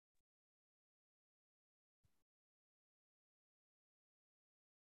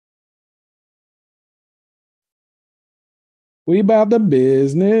We about the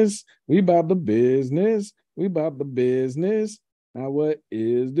business. We about the business. We about the business. Now, what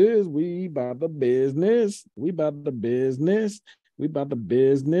is this? We about the business. We about the business. We about the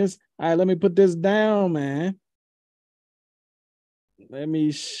business. All right, let me put this down, man. Let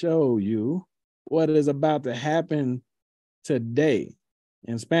me show you what is about to happen today.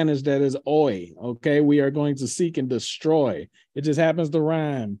 In Spanish, that is hoy. Okay, we are going to seek and destroy. It just happens to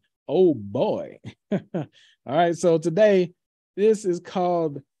rhyme. Oh boy. All right, so today, this is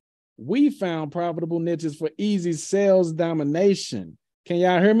called We Found Profitable Niches for Easy Sales Domination. Can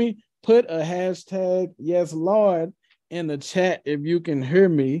y'all hear me? Put a hashtag yes, Lord, in the chat if you can hear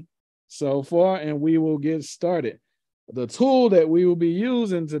me so far, and we will get started. The tool that we will be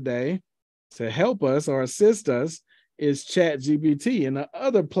using today to help us or assist us is ChatGPT, and the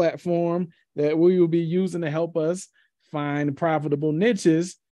other platform that we will be using to help us find profitable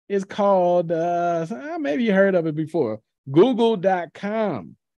niches is called, maybe you heard of it before,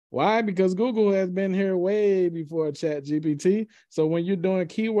 Google.com. Why? Because Google has been here way before ChatGPT. So when you're doing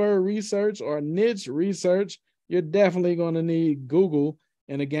keyword research or niche research, you're definitely going to need Google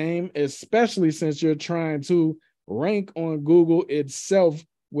in the game, especially since you're trying to rank on Google itself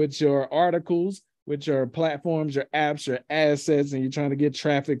with your articles, with your platforms, your apps, your assets, and you're trying to get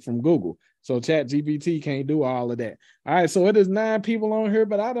traffic from Google. So ChatGPT can't do all of that. All right, so it is 9 people on here,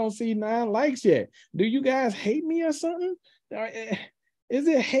 but I don't see 9 likes yet. Do you guys hate me or something? Is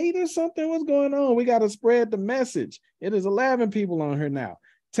it hate or something? What's going on? We got to spread the message. It is 11 people on here now.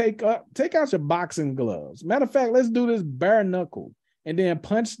 Take out your boxing gloves. Matter of fact, let's do this bare knuckle and then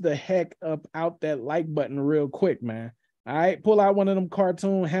punch the heck up out that like button real quick, man. All right, pull out one of them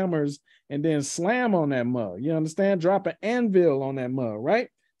cartoon hammers and then slam on that mug. You understand? Drop an anvil on that mug, right?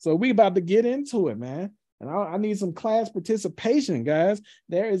 So we about to get into it, man. And I need some class participation, guys.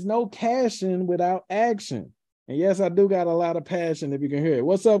 There is no cashing without action. And yes, I do got a lot of passion, if you can hear it.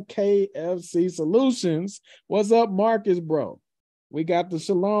 What's up, KFC Solutions? What's up, Marcus, bro? We got the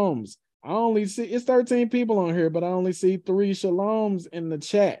Shaloms. I only see, it's 13 people on here, but I only see 3 Shaloms in the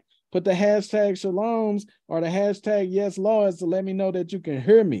chat. Put the hashtag Shaloms or the hashtag yes, Lord, to let me know that you can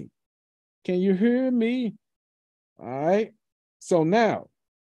hear me. Can you hear me? All right. So now,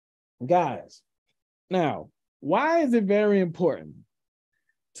 guys, why is it very important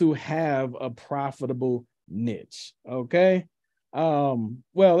to have a profitable niche? Okay. Well,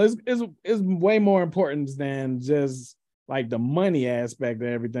 it's way more important than just like the money aspect of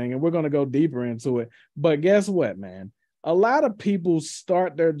everything, and we're going to go deeper into it. But guess what, man? A lot of people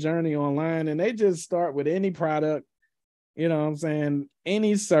start their journey online and they just start with any product, you know what I'm saying,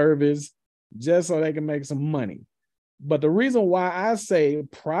 any service, just so they can make some money. But the reason why I say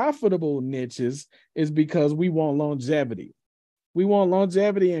profitable niches is because we want longevity. We want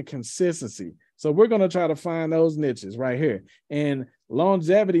longevity and consistency. So we're going to try to find those niches right here. And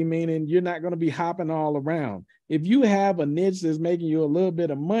longevity meaning you're not going to be hopping all around. If you have a niche that's making you a little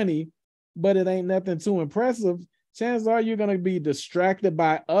bit of money, but it ain't nothing too impressive, chances are you're going to be distracted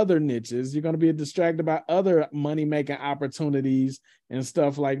by other niches. You're going to be distracted by other money-making opportunities and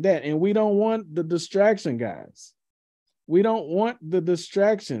stuff like that. And we don't want the distraction, guys. We don't want the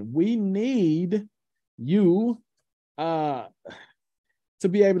distraction. We need you to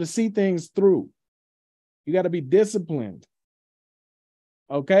be able to see things through. You got to be disciplined.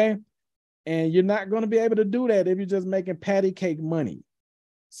 Okay? And you're not going to be able to do that if you're just making patty cake money.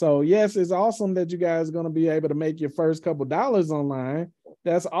 So yes, it's awesome that you guys are going to be able to make your first couple dollars online.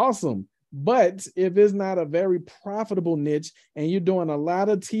 That's awesome. But if it's not a very profitable niche and you're doing a lot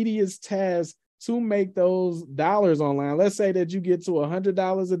of tedious tasks to make those dollars online, let's say that you get to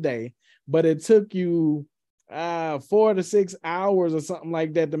 $100 a day, but it took you 4 to 6 hours or something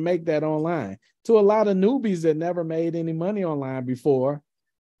like that to make that online. To a lot of newbies that never made any money online before,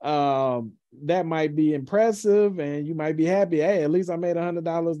 that might be impressive and you might be happy. Hey, at least I made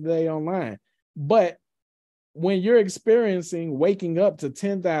 $100 a day online. But when you're experiencing waking up to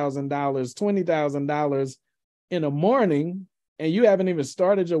 $10,000, $20,000 in the morning, and you haven't even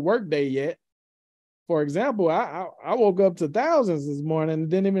started your workday yet. For example, I woke up to thousands this morning and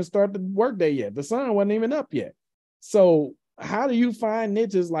didn't even start the workday yet. The sun wasn't even up yet. So how do you find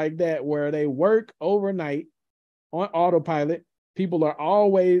niches like that where they work overnight on autopilot? People are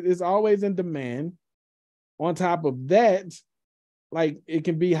it's always in demand. On top of that, like it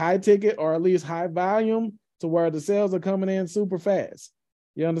can be high ticket or at least high volume to where the sales are coming in super fast.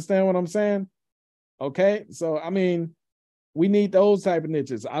 You understand what I'm saying? Okay. So, I mean, we need those type of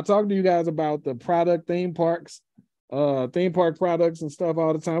niches. I talk to you guys about the product theme parks, theme park products and stuff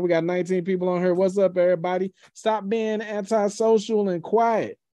all the time. We got 19 people on here. What's up, everybody? Stop being antisocial and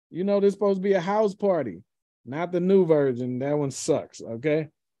quiet. You know, this is supposed to be a house party. not the new version. That one sucks. Okay.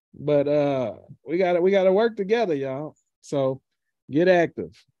 But we gotta work together, y'all. So get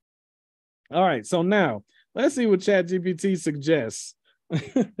active. All right. So now let's see what ChatGPT suggests.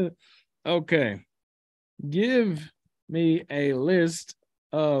 Okay. Give me a list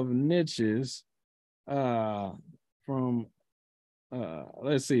of niches from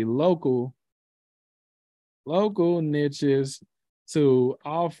let's see, local niches to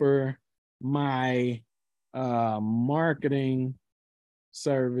offer my marketing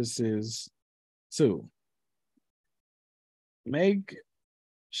services to. Make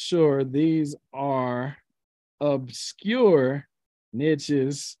sure these are obscure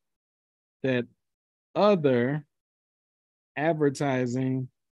niches that other advertising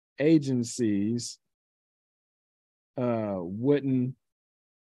agencies wouldn't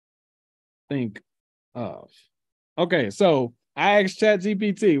think of. Okay, so I asked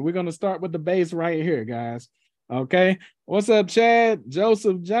ChatGPT. We're gonna start with the base right here, guys. Okay, what's up, Chad?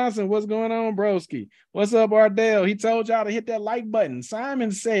 Joseph Johnson, what's going on, broski? What's up, Ardell? He told y'all to hit that like button.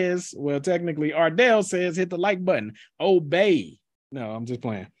 Simon says, well, technically, Ardell says hit the like button. Obey. No, I'm just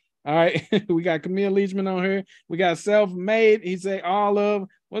playing. All right, we got Camille Leachman on here. We got Self-Made. He said, Olive.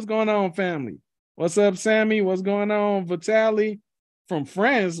 What's going on, family? What's up, Sammy? What's going on, Vitaly? From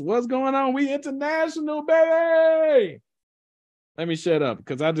France, what's going on? We international, baby. Let me shut up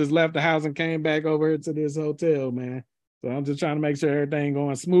because I just left the house and came back over here to this hotel, man. So I'm just trying to make sure everything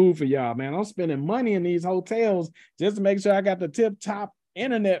going smooth for y'all, man. I'm spending money in these hotels just to make sure I got the tip-top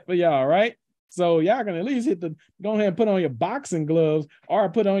internet for y'all, right? So y'all can at least go ahead and put on your boxing gloves or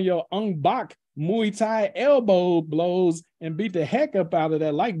put on your unbok Muay Thai elbow blows and beat the heck up out of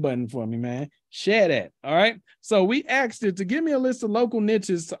that like button for me, man. Share that, all right? So we asked it to give me a list of local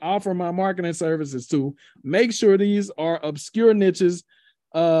niches to offer my marketing services to. Make sure these are obscure niches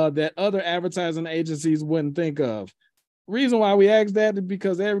that other advertising agencies wouldn't think of. Reason why we asked that is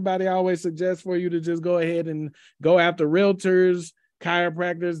because everybody always suggests for you to just go ahead and go after realtors,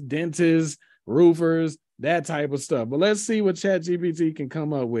 chiropractors, dentists, roofers, that type of stuff. But let's see what ChatGPT can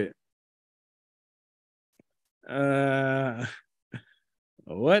come up with.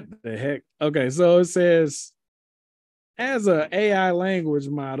 What the heck? Okay, so it says, as an AI language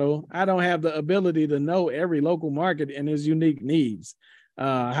model, I don't have the ability to know every local market and its unique needs.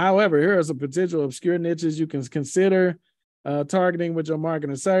 However, here are some potential obscure niches you can consider targeting with your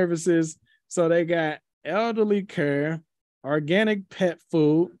marketing services. So they got elderly care, organic pet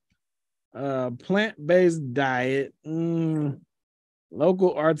food, plant-based diet,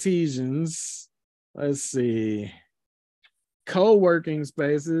 local artisans. Let's see. Co-working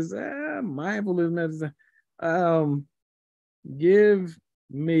spaces, mindfulness medicine. Give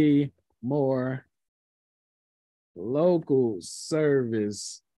me more local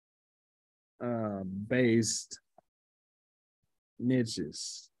service based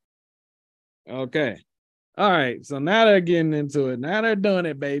niches. Okay. All right. So now they're getting into it. Now they're doing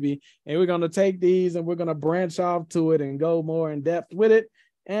it, baby. And we're going to take these and we're going to branch off to it and go more in depth with it.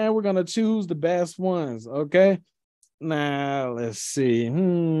 And we're going to choose the best ones. Okay. Now let's see.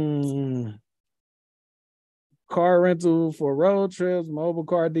 Car rental for road trips, mobile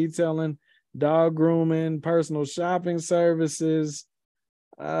car detailing, dog grooming, personal shopping services.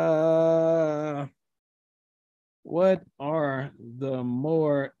 What are the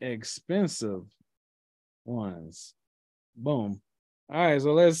more expensive ones? Boom. All right,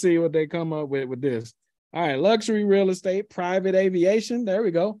 so let's see what they come up with this. All right, luxury real estate, private aviation. There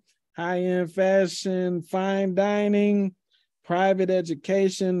we go. High-end fashion, fine dining, private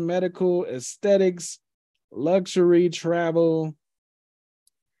education, medical aesthetics, luxury travel.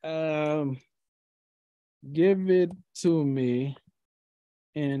 Give it to me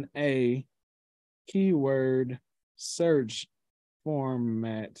in a keyword search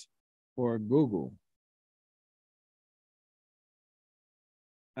format for Google.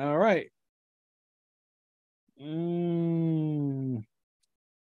 All right.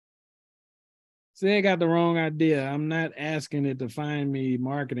 See, I got the wrong idea. I'm not asking it to find me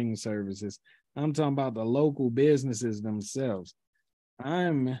marketing services. I'm talking about the local businesses themselves.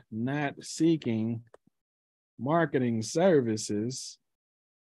 I'm not seeking marketing services.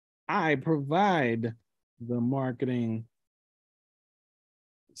 I provide the marketing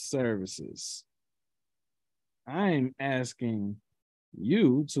services. I'm asking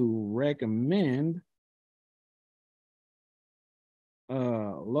you to recommend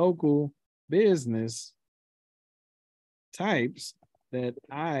local business types that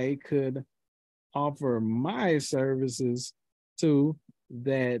I could offer my services to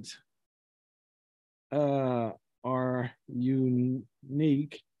that are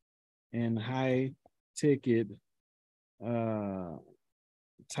unique and high ticket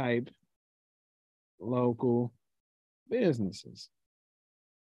type local businesses.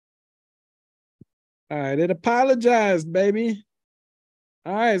 All right, it apologized, baby.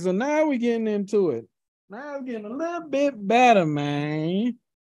 All right, so now we're getting into it. Now it's getting a little bit better, man.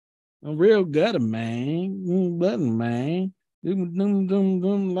 I'm real gutter, man. Button, man.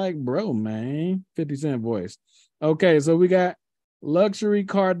 Like bro, man. 50 Cent voice. Okay, so we got luxury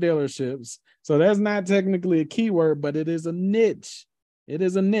car dealerships. So that's not technically a keyword, but it is a niche. It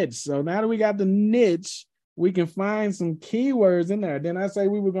is a niche. So now that we got the niche, we can find some keywords in there. Then I say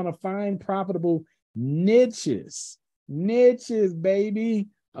we were going to find profitable niches. Niches, baby.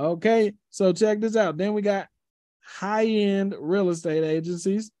 Okay, so check this out. Then we got high-end real estate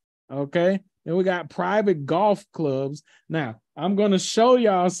agencies. Okay, then we got private golf clubs. Now, I'm going to show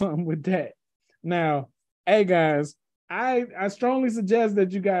y'all something with that. Now, hey, guys, I strongly suggest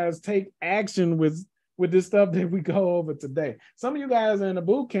that you guys take action with this stuff that we go over today. Some of you guys are in the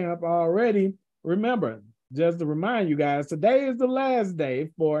boot camp already. Remember, just to remind you guys, today is the last day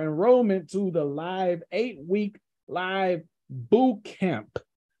for enrollment to the live 8-week live boot camp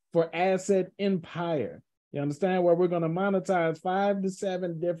for Asset Empire. You understand? Where we're going to monetize 5 to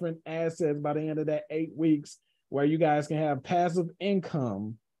 7 different assets by the end of that 8 weeks, where you guys can have passive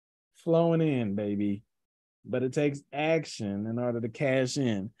income flowing in, baby. But it takes action in order to cash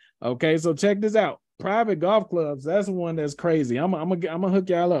in. Okay, so check this out. Private golf clubs, that's the one that's crazy. I'm gonna hook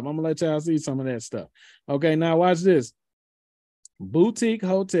y'all up. I'm gonna let y'all see some of that stuff. Okay, now watch this. Boutique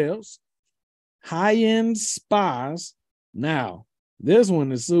hotels, high-end spas. Now, this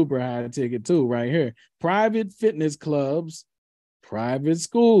one is super high ticket too, right here. Private fitness clubs, private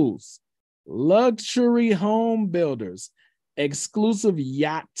schools, luxury home builders, exclusive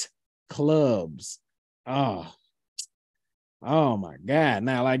yacht clubs. Oh my God.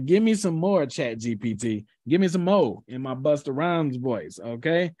 Now, like, give me some more, Chat GPT. Give me some more in my Busta Rhymes voice,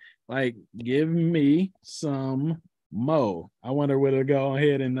 okay? Like, give me some more. I wonder whether to go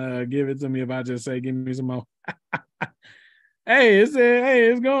ahead and give it to me if I just say, give me some more. Hey,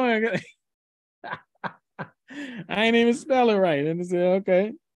 it's going. I ain't even spell it right. And it said,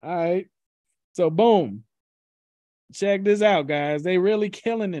 okay, all right. So, boom. Check this out, guys. They really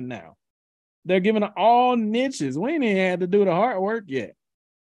killing it now. They're giving all niches. We ain't even had to do the hard work yet.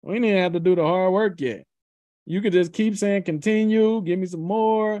 You could just keep saying continue, give me some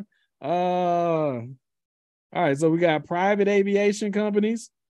more. All right, so we got private aviation companies.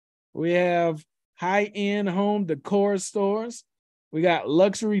 We have high-end home decor stores. We got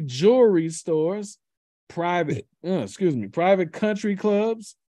luxury jewelry stores, private country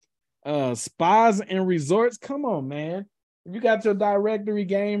clubs, spas and resorts. Come on, man. If you got your directory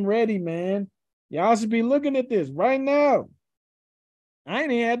game ready, man, y'all should be looking at this right now. I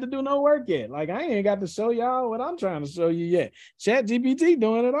ain't even had to do no work yet. Like, I ain't got to show y'all what I'm trying to show you yet. Chat GPT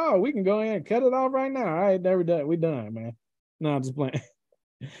doing it all. We can go ahead and cut it off right now. All right, there we done. We done, man. No, I'm just playing.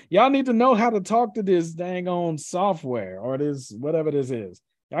 Y'all need to know how to talk to this dang on software or this, whatever this is.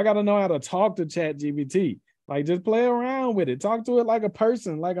 Y'all got to know how to talk to Chat GPT. Like, just play around with it. Talk to it like a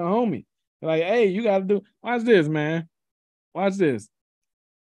person, like a homie. Like, hey, you got to do, watch this, man. Watch this.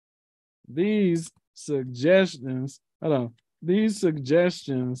 These suggestions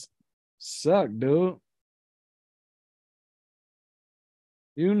suck, dude.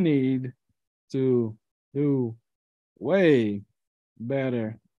 You need to do way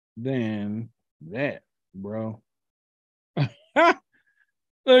better than that, bro. Look at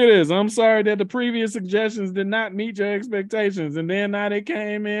this. I'm sorry that the previous suggestions did not meet your expectations. And then now they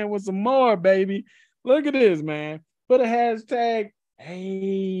came in with some more, baby. Look at this, man. Put a hashtag,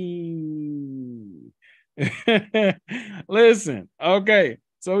 hey. Listen, okay.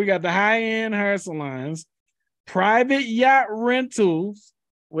 So we got the high-end hair salons, private yacht rentals,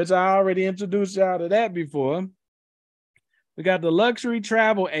 which I already introduced y'all to that before. We got the luxury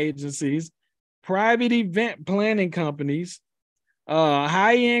travel agencies, private event planning companies,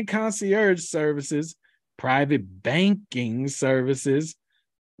 high-end concierge services, private banking services,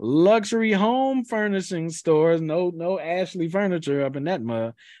 luxury home furnishing stores, no Ashley furniture up in that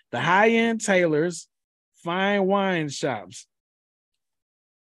mud, the high-end tailors, fine wine shops.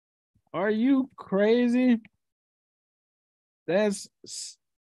 Are you crazy? That's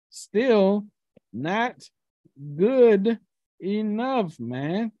still not good enough,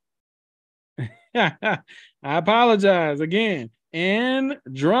 man. I apologize again. And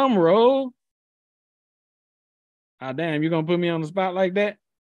drum roll. Ah, damn, you gonna put me on the spot like that?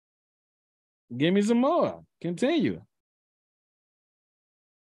 Give me some more. Continue.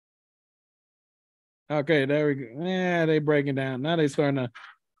 Okay, there we go. Yeah, they breaking down. Now they starting to.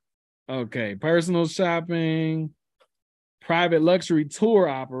 Okay, personal shopping, private luxury tour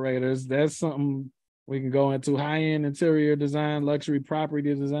operators. That's something we can go into. High-end interior design, luxury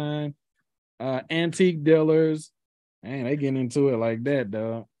property design, antique dealers. Man, they getting into it like that,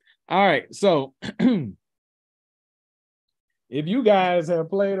 dog. All right, so if you guys have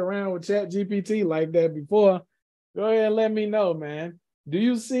played around with ChatGPT like that before, go ahead and let me know, man. Do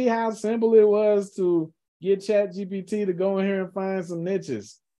you see how simple it was to get ChatGPT to go in here and find some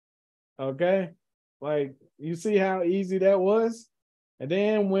niches? Okay. Like, you see how easy that was? And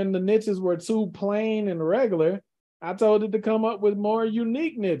then when the niches were too plain and regular, I told it to come up with more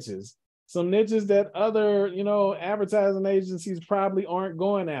unique niches, some niches that other, advertising agencies probably aren't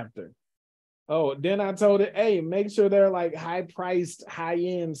going after. Oh, then I told it, hey, make sure they're like high priced, high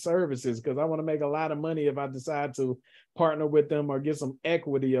end services because I want to make a lot of money if I decide to partner with them or get some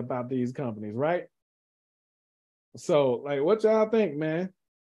equity about these companies, right? So, like, what y'all think, man?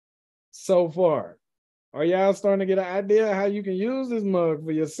 So far, are y'all starting to get an idea how you can use this mug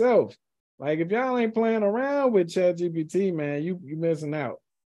for yourself? Like, if y'all ain't playing around with ChatGPT, man, you missing out.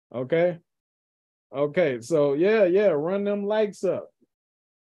 Okay. Okay. So yeah, run them likes up,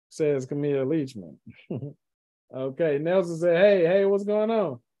 says Camille Leachman. Okay. Nelson said, hey, what's going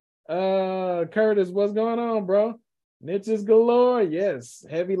on? Curtis, what's going on, bro? Niches galore. Yes.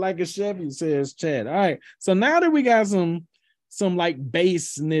 Heavy like a Chevy, says Chad. All right. So now that we got some like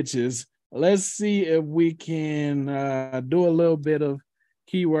base niches, let's see if we can do a little bit of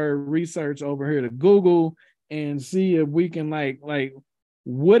keyword research over here to Google and see if we can like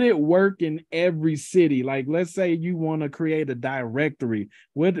would it work in every city? Like, let's say you want to create a directory.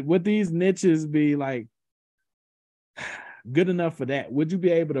 Would these niches be like good enough for that? Would you be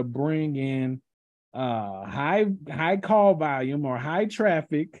able to bring in high call volume or high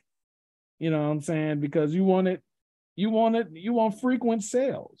traffic? You know what I'm saying? Because you want frequent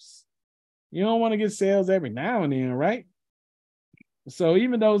sales. You don't want to get sales every now and then, right? So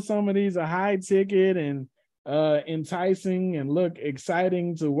even though some of these are high ticket and enticing and look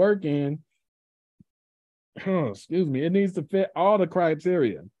exciting to work in, excuse me, it needs to fit all the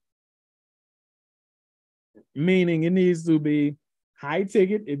criteria. Meaning it needs to be high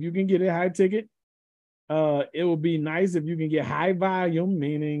ticket. If you can get it high ticket, it will be nice if you can get high volume,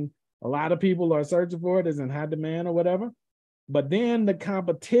 meaning a lot of people are searching for it, is in high demand or whatever. But then the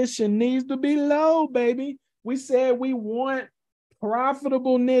competition needs to be low, baby. We said we want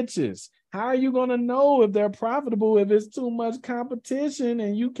profitable niches. How are you going to know if they're profitable if it's too much competition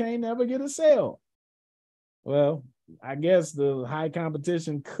and you can't ever get a sale? Well, I guess the high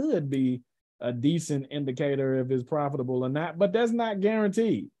competition could be a decent indicator if it's profitable or not, but that's not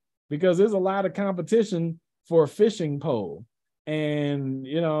guaranteed because there's a lot of competition for a fishing pole. And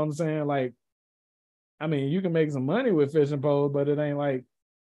you know what I'm saying? Like, I mean, you can make some money with fishing poles, but it ain't like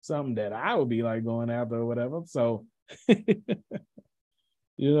something that I would be like going after or whatever. So,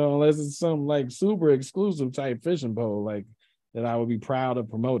 unless it's some like super exclusive type fishing pole, like that I would be proud of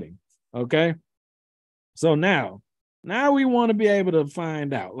promoting. Okay. So now we want to be able to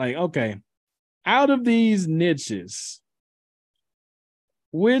find out, like, okay, out of these niches,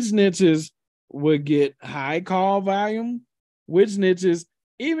 which niches would get high call volume? Which niches,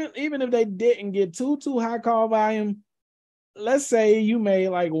 even if they didn't get too high call volume, let's say you made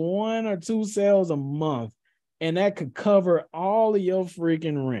like 1 or 2 sales a month, and that could cover all of your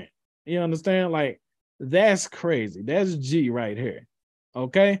freaking rent. You understand? Like, that's crazy. That's G right here.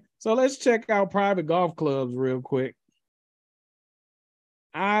 Okay. So let's check out private golf clubs real quick.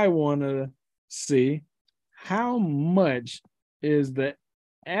 I want to see how much is the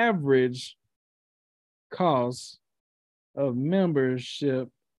average cost of membership.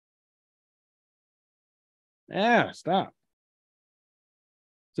 Stop.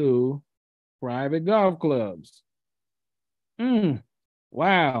 To private golf clubs.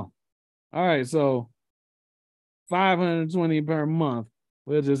 Wow. All right, so $520 per month.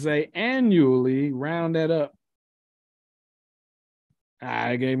 We'll just say annually, round that up.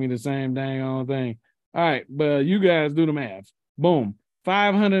 It gave me the same dang on thing. All right, but you guys do the math. Boom.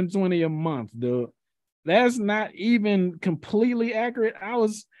 $520 a month, dude. That's not even completely accurate.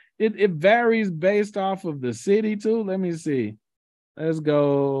 It varies based off of the city too. Let me see. Let's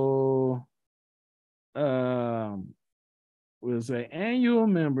go. We'll say annual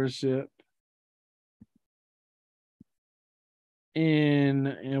membership.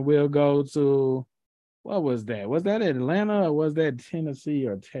 And we'll go to, what was that? Was that Atlanta or was that Tennessee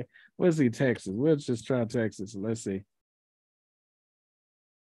or let's see, Texas. We'll just try Texas. Let's see.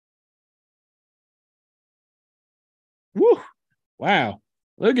 Woo! Wow.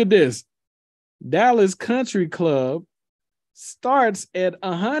 Look at this. Dallas Country Club, starts at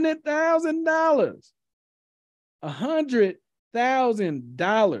 $100,000.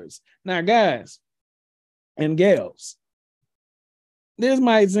 $100,000. Now, guys and gals, this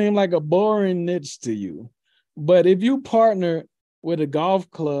might seem like a boring niche to you, but if you partner with a golf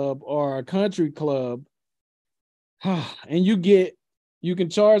club or a country club, and you can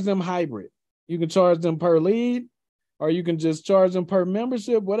charge them hybrid. You can charge them per lead, or you can just charge them per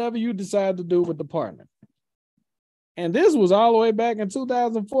membership, whatever you decide to do with the partner. And this was all the way back in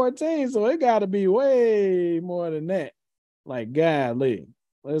 2014, so it got to be way more than that. Like, golly.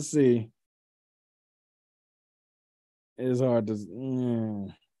 Let's see. It's hard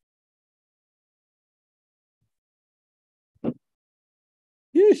to...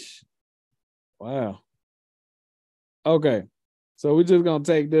 Yeesh. Wow. Okay. So we're just going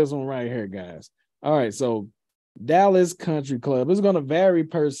to take this one right here, guys. All right. So Dallas Country Club. It's going to vary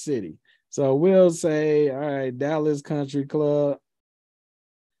per city. So we'll say, all right, Dallas Country Club.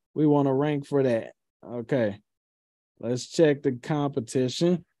 We want to rank for that. Okay. Let's check the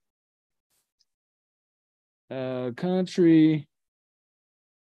competition. Country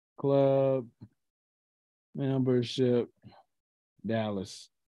Club membership, Dallas.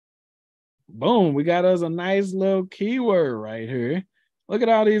 Boom, we got us a nice little keyword right here. Look at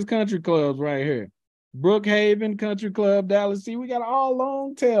all these country clubs right here. Brookhaven Country Club, Dallas. See, we got all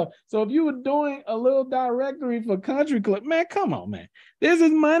long tail. So if you were doing a little directory for country club, man, come on, man. This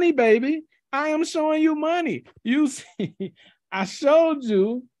is money, baby. I am showing you money. You see, I showed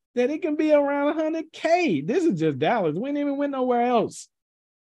you that it can be around 100K. This is just Dallas. We didn't even went nowhere else.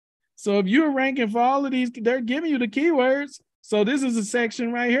 So if you're ranking for all of these, they're giving you the keywords. So this is a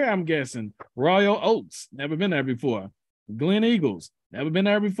section right here, I'm guessing. Royal Oaks, never been there before. Glen Eagles, never been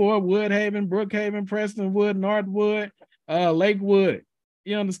there before. Woodhaven, Brookhaven, Prestonwood, Northwood, Lakewood.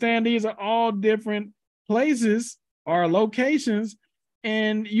 You understand? These are all different places or locations,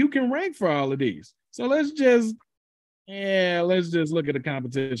 and you can rank for all of these. So let's just look at the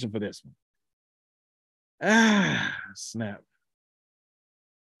competition for this one. Snap.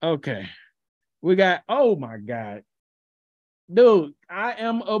 Okay. We got, oh my God. Dude, I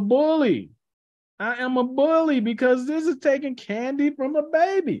am a bully. I am a bully because this is taking candy from a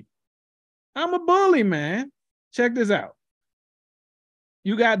baby. I'm a bully, man. Check this out.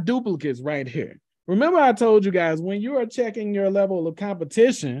 You got duplicates right here. Remember I told you guys, when you are checking your level of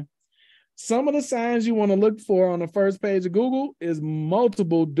competition, some of the signs you want to look for on the first page of Google is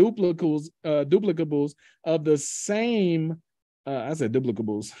multiple duplicables of the same, I said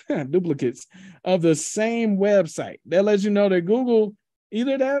duplicables, duplicates of the same website. That lets you know that Google,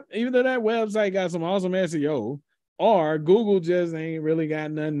 either that website got some awesome SEO, or Google just ain't really got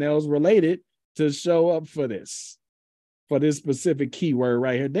nothing else related to show up for this specific keyword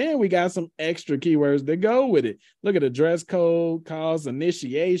right here. Then we got some extra keywords that go with it. Look at the dress code, cost,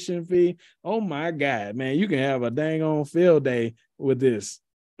 initiation fee. Oh my God, man, you can have a dang on field day with this.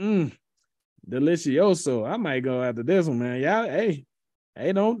 Delicioso. I might go after this one, man. Y'all, hey,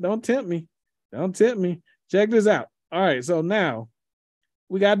 don't tempt me. Don't tempt me. Check this out. All right, so now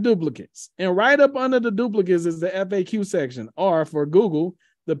we got duplicates. And right up under the duplicates is the FAQ section, or for Google,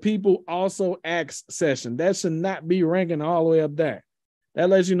 the people also ask session. That should not be ranking all the way up there. That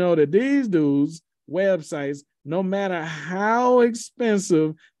lets you know that these dudes' websites, no matter how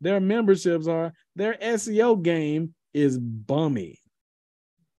expensive their memberships are, their SEO game is bummy.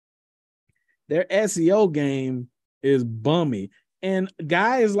 Their SEO game is bummy. And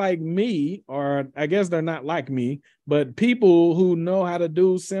guys like me, or I guess they're not like me, but people who know how to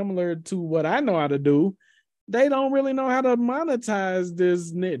do similar to what I know how to do, they don't really know how to monetize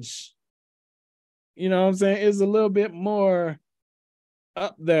this niche. You know what I'm saying? It's a little bit more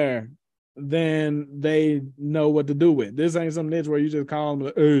up there than they know what to do with. This ain't some niche where you just call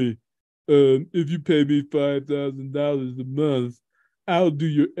them, hey, if you pay me $5,000 a month, I'll do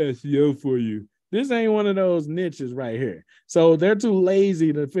your SEO for you. This ain't one of those niches right here. So they're too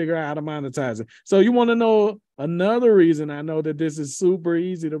lazy to figure out how to monetize it. So you want to know another reason I know that this is super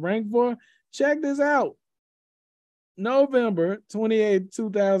easy to rank for? Check this out. November 28,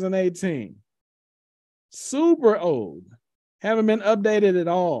 2018. Super old. Haven't been updated at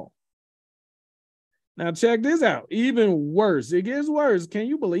all. Now check this out. Even worse. It gets worse. Can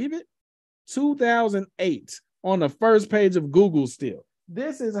you believe it? 2008 on the first page of Google still.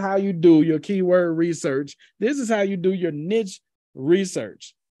 This is how you do your keyword research. This is how you do your niche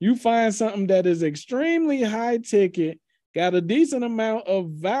research. You find something that is extremely high ticket, got a decent amount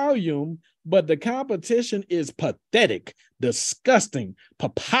of volume, but the competition is pathetic, disgusting,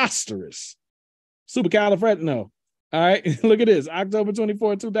 preposterous. Supercalifragilistic, no. All right, look at this. October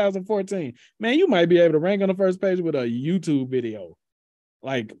 24, 2014. Man, you might be able to rank on the first page with a YouTube video.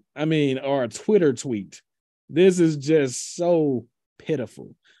 Like, I mean, or a Twitter tweet. This is just so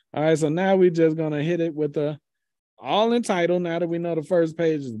pitiful. All right, so now we're just going to hit it with the all entitled. Now that we know the first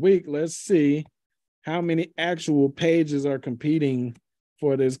page is weak, let's see how many actual pages are competing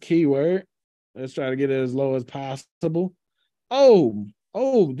for this keyword. Let's try to get it as low as possible.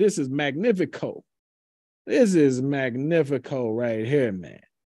 Oh, this is magnifico. This is magnifico right here, man.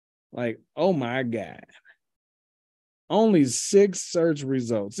 Like, oh my God. Only 6 search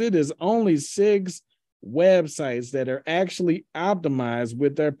results. It is only 6 websites that are actually optimized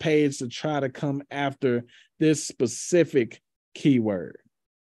with their page to try to come after this specific keyword.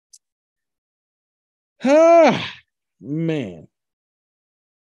 Ah, man.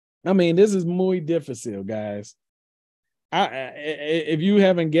 I mean, this is muy difícil, guys. If you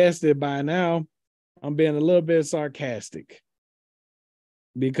haven't guessed it by now, I'm being a little bit sarcastic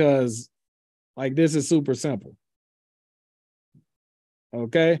because, like, this is super simple.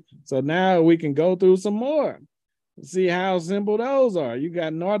 Okay, so now we can go through some more. See how simple those are. You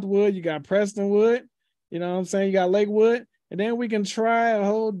got Northwood, you got Prestonwood, you know what I'm saying? You got Lakewood, and then we can try a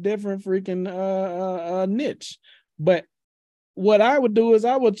whole different freaking niche. But what I would do is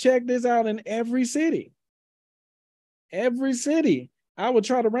I would check this out in every city. Every city. I would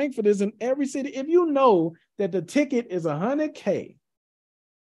try to rank for this in every city. If you know that the ticket is $100K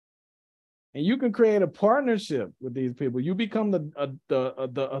and you can create a partnership with these people, you become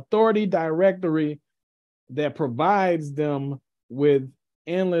the authority directory that provides them with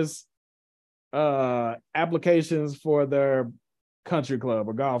endless applications for their country club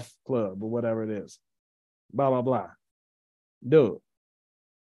or golf club or whatever it is. Blah, blah, blah. Dude,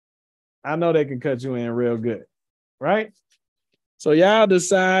 I know they can cut you in real good, right? So y'all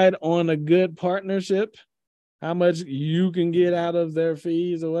decide on a good partnership, how much you can get out of their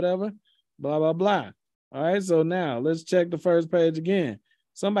fees or whatever, blah, blah, blah. All right, so now let's check the first page again.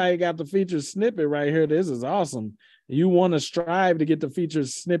 Somebody got the featured snippet right here. This is awesome. You want to strive to get the featured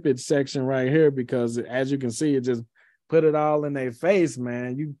snippet section right here because, as you can see, it just put it all in their face,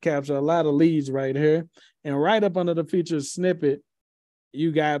 man. You capture a lot of leads right here. And right up under the featured snippet,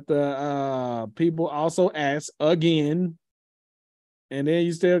 you got the people also ask again. And then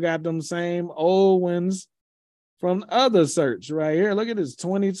you still got them same old ones from other search right here. Look at this,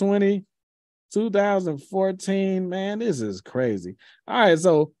 2020, 2014. Man, this is crazy. All right,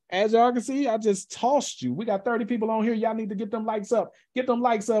 so as y'all can see, I just tossed you. We got 30 people on here. Y'all need to get them likes up. Get them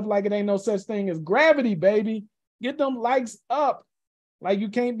likes up like it ain't no such thing as gravity, baby. Get them likes up like you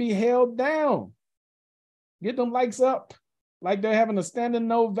can't be held down. Get them likes up like they're having a standing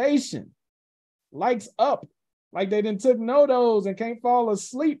ovation. Likes up like they done took no-dos and can't fall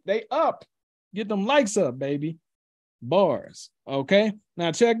asleep. They up. Get them likes up, baby. Bars, okay?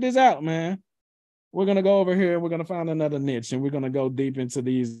 Now check this out, man. We're going to go over here and we're going to find another niche and we're going to go deep into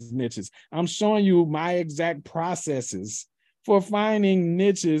these niches. I'm showing you my exact processes for finding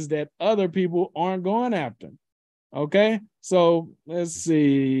niches that other people aren't going after, okay? So let's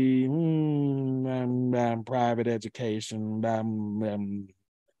see. Private education.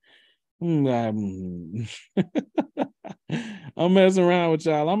 I'm messing around with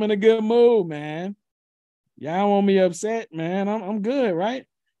y'all. I'm in a good mood, man. Y'all want me upset, man? I'm good, right?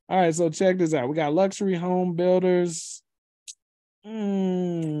 All right, so check this out. We got luxury home builders. Nah,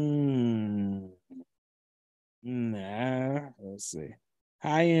 let's see.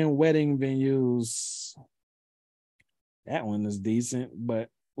 High-end wedding venues. That one is decent, but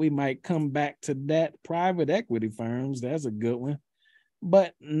we might come back to that. Private equity firms, that's a good one.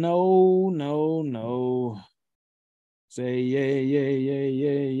 But no. Say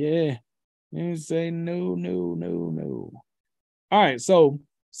yeah. And say no. All right, so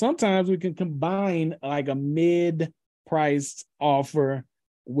sometimes we can combine like a mid-priced offer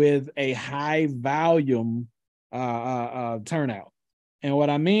with a high volume turnout. And what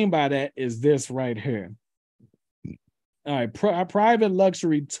I mean by that is this right here. All right, private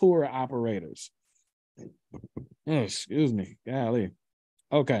luxury tour operators. Oh, excuse me, golly.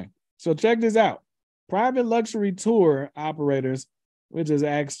 Okay, so check this out. Private luxury tour operators, which is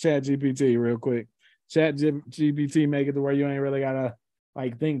ask ChatGPT real quick. ChatGPT make it to where you ain't really gotta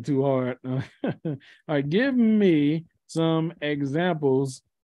like think too hard. All right, give me some examples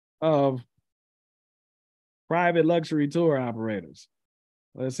of private luxury tour operators.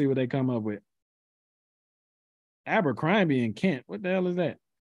 Let's see what they come up with. Abercrombie in Kent. What the hell is that?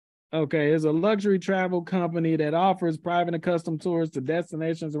 Okay, it's a luxury travel company that offers private and custom tours to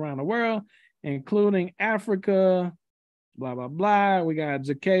destinations around the world, including Africa, blah, blah, blah. We got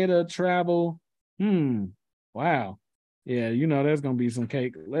Jakarta Travel. Wow. Yeah, you know that's gonna be some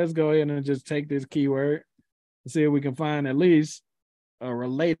cake. Let's go ahead and just take this keyword and see if we can find at least a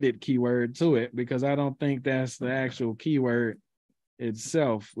related keyword to it, because I don't think that's the actual keyword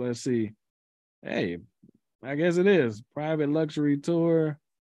itself. Let's see. Hey, I guess it is private luxury tour.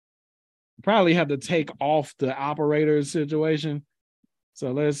 Probably have to take off the operator situation.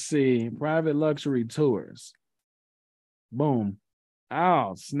 So let's see. Private luxury tours. Boom.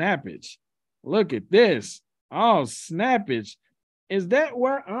 Oh, snappage. Look at this. Oh, snappage. Is that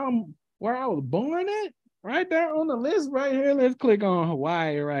where I was born at? Right there on the list right here. Let's click on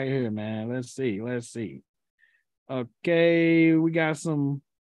Hawaii right here, man. Let's see. Let's see. Okay, we got a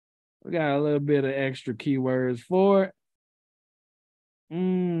little bit of extra keywords for it.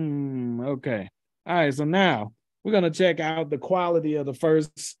 Okay. All right, so now we're gonna check out the quality of the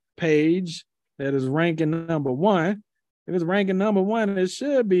first page that is ranking number one. If it's ranking number one, it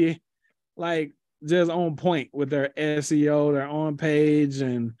should be like just on point with their SEO, their on page,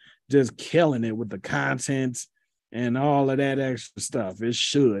 and just killing it with the content and all of that extra stuff. It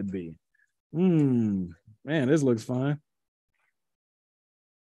should be. Man, this looks fun.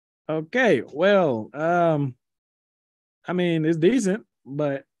 Okay, well, I mean, it's decent,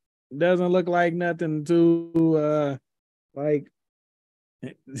 but doesn't look like nothing too like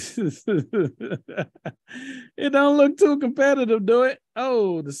it don't look too competitive, do it?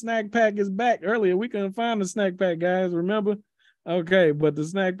 Oh, the snack pack is back. Earlier we couldn't find the snack pack, guys. Remember? Okay, but the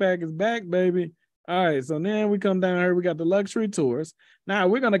snack pack is back, baby. All right, so then we come down here. We got the luxury tours. Now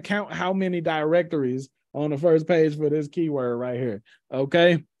we're gonna count how many directories on the first page for this keyword right here.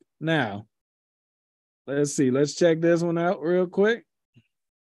 Okay, now let's see. Let's check this one out real quick.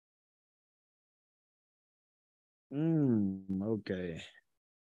 Okay.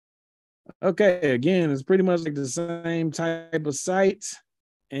 Okay, again, it's pretty much like the same type of site.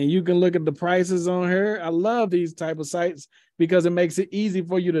 And you can look at the prices on here. I love these type of sites because it makes it easy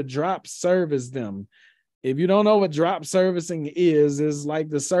for you to drop service them. If you don't know what drop servicing is, it's like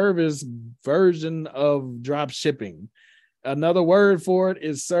the service version of drop shipping. Another word for it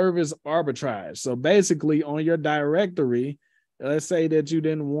is service arbitrage. So basically on your directory, let's say that you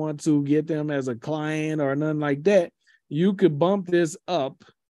didn't want to get them as a client or nothing like that, you could bump this up,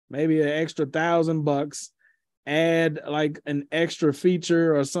 maybe an extra $1,000, add like an extra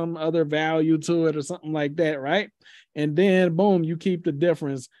feature or some other value to it or something like that, right? And then boom, you keep the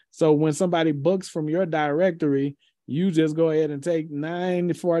difference. So when somebody books from your directory, you just go ahead and take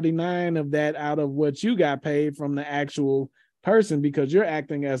 $9.49 of that out of what you got paid from the actual person, because you're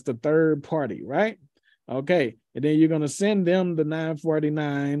acting as the third party, right? Okay, and then you're going to send them the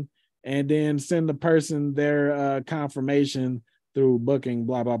 $9.49 and then send the person their confirmation through booking,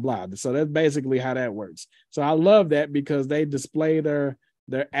 blah, blah, blah. So that's basically how that works. So I love that because they display their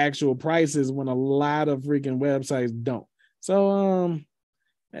actual prices when a lot of freaking websites don't. So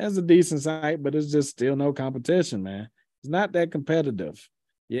that's a decent site, but it's just still no competition, man. It's not that competitive.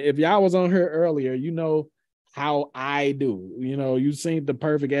 Yeah, if y'all was on here earlier, you know how I do. You know, you've seen the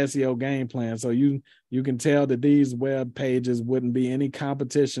perfect SEO game plan. So you can tell that these web pages wouldn't be any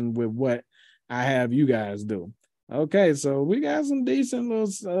competition with what I have you guys do. Okay, so we got some decent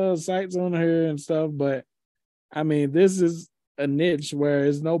little sites on here and stuff, but I mean, this is a niche where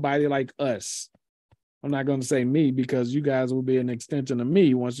it's nobody like us. I'm not going to say me because you guys will be an extension of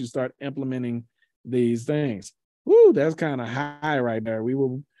me once you start implementing these things. Woo, that's kind of high right there. We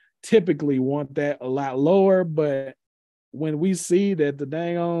will typically want that a lot lower, but when we see that the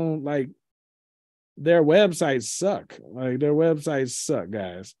dang on, like, their websites suck,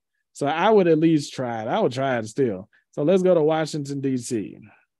 guys. So I would at least try it. I would try it still. So let's go to Washington, D.C.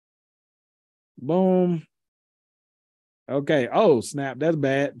 Boom. Okay. Oh, snap. That's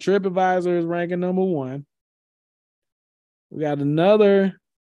bad. TripAdvisor is ranking number one. We got another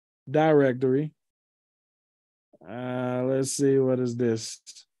directory. Let's see. What is this?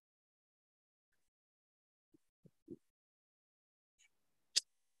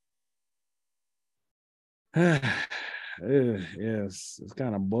 Yes, it's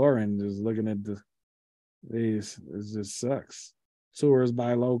kind of boring just looking at these. It just sucks. Tours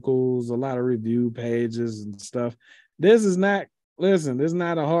by locals, a lot of review pages and stuff. This is not, listen, this is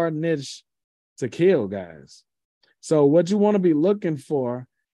not a hard niche to kill, guys. So what you want to be looking for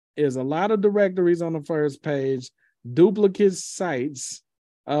is a lot of directories on the first page, duplicate sites,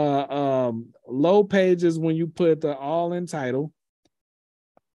 low pages when you put the all in title,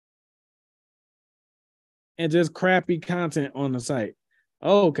 and just crappy content on the site.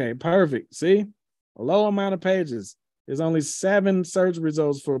 Okay, perfect. See, a low amount of pages. There's only 7 search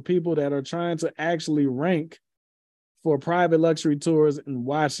results for people that are trying to actually rank for private luxury tours in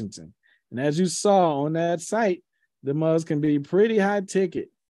Washington. And as you saw on that site, the mugs can be pretty high ticket.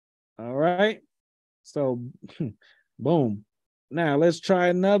 All right. So boom. Now let's try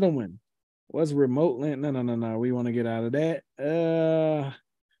another one. What's remote land? No. We want to get out of that.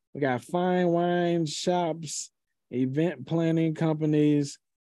 We got fine wine shops, event planning companies,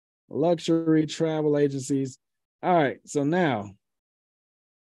 luxury travel agencies. All right. So now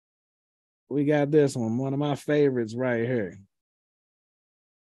we got this one of my favorites right here.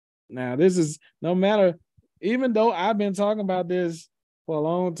 Now, this is no matter, even though I've been talking about this for a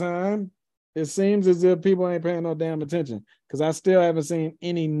long time, it seems as if people ain't paying no damn attention because I still haven't seen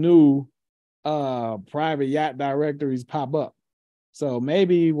any new private yacht directories pop up. So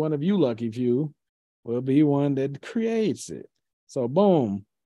maybe one of you lucky few will be one that creates it. So boom.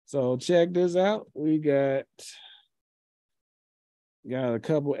 So check this out. We got a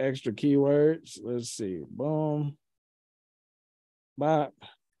couple extra keywords. Let's see. Boom. Bop.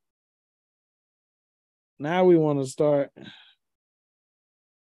 Now we want to start.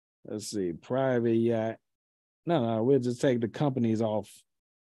 Let's see. Private yacht. No, we'll just take the companies off.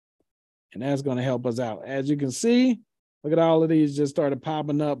 And that's going to help us out. As you can see, look at all of these just started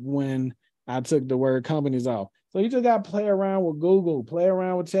popping up when I took the word companies off. So you just got to play around with Google, play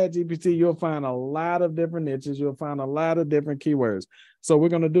around with ChatGPT. You'll find a lot of different niches. You'll find a lot of different keywords. So we're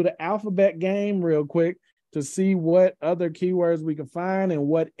going to do the alphabet game real quick to see what other keywords we can find and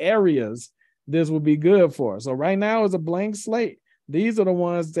what areas this will be good for. So right now is a blank slate. These are the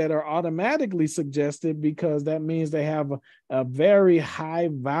ones that are automatically suggested because that means they have a very high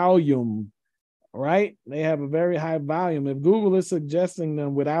volume, right? They have a very high volume. If Google is suggesting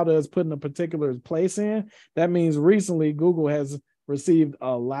them without us putting a particular place in, that means recently Google has received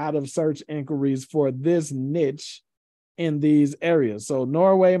a lot of search inquiries for this niche in these areas. So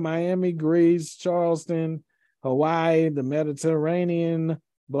Norway, Miami, Greece, Charleston, Hawaii, the Mediterranean,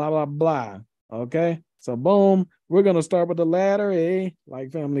 blah, blah, blah. Okay. So boom, we're going to start with the letter A,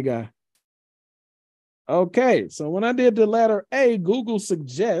 like Family Guy. Okay, so when I did the letter A, Google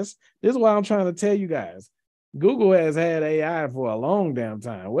suggests, this is what I'm trying to tell you guys. Google has had AI for a long damn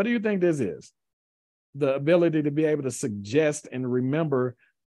time. What do you think this is? The ability to be able to suggest and remember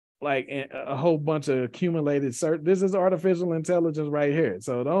like a whole bunch of accumulated search. This is artificial intelligence right here.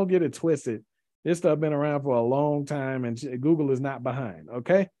 So don't get it twisted. This stuff been around for a long time and Google is not behind,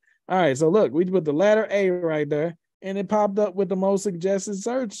 okay? All right, so look, we put the letter A right there and it popped up with the most suggested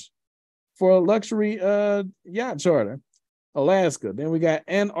search for a luxury yacht charter, Alaska. Then we got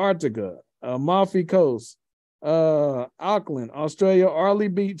Antarctica, Amalfi Coast, Auckland, Australia, Arley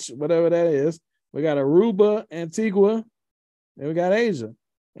Beach, whatever that is. We got Aruba, Antigua. Then we got Asia.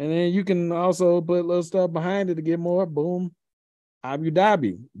 And then you can also put little stuff behind it to get more. Boom. Abu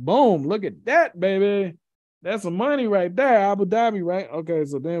Dhabi. Boom. Look at that, baby. That's some money right there. Abu Dhabi, right? Okay,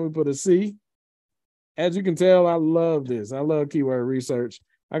 so then we put a C. As you can tell, I love this. I love keyword research.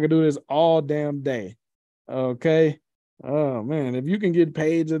 I could do this all damn day. Okay. Oh man, if you can get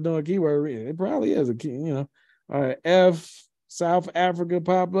paid to doing keyword research, it probably is a key, you know. All right, F, South Africa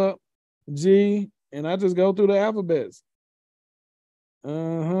pop up, G, and I just go through the alphabets.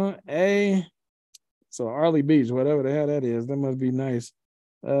 A. So Arley Beach, whatever the hell that is, that must be nice.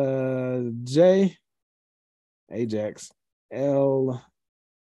 J, Ajax, L,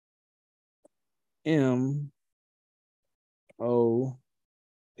 M, O,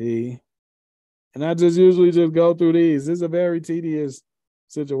 P. And I just usually just go through these. This is a very tedious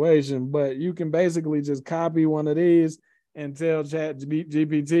situation, but you can basically just copy one of these and tell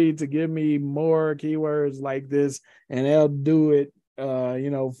ChatGPT to give me more keywords like this, and they'll do it,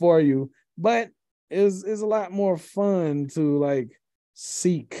 for you. But it's a lot more fun to like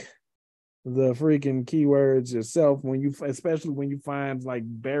seek the freaking keywords yourself especially when you find like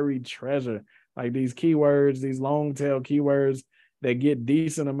buried treasure, like these keywords, these long tail keywords that get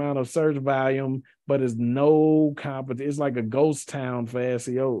decent amount of search volume, but it's no competition. It's like a ghost town for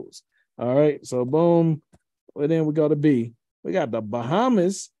SEOs. All right, so boom. Well, then we go to B. We got the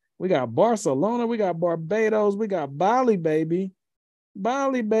Bahamas. We got Barcelona. We got Barbados. We got Bali, baby.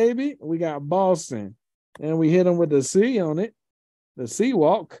 Bali, baby. We got Boston. And we hit them with the C on it. The Sea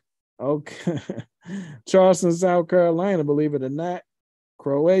Walk. Okay. Charleston, South Carolina, believe it or not.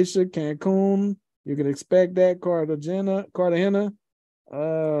 Croatia, Cancun. You can expect that. Cartagena,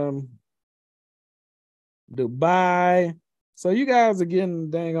 Dubai. So you guys are getting a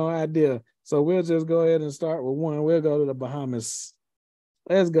dang on idea. So we'll just go ahead and start with one. We'll go to the Bahamas.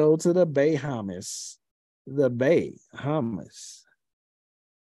 Let's go to the Bahamas. The Bahamas.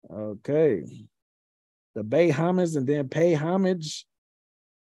 Okay. The Bahamas and then pay homage.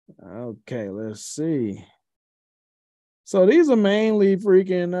 Okay, let's see. So these are mainly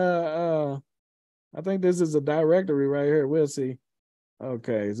freaking I think this is a directory right here. We'll see.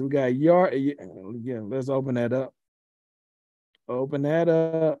 Okay, so we got yard. Yeah, let's open that up. Open that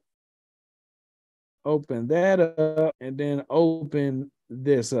up. Open that up, and then open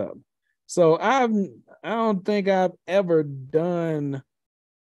this up. So I don't think I've ever done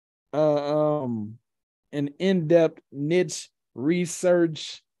an in-depth niche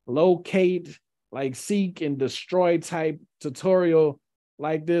research, locate, like seek and destroy type tutorial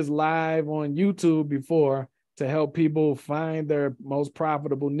like this live on YouTube before to help people find their most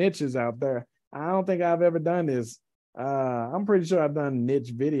profitable niches out there. I don't think I've ever done this. I'm pretty sure I've done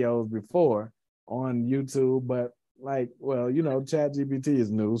niche videos before on YouTube, but like, well, you know, ChatGPT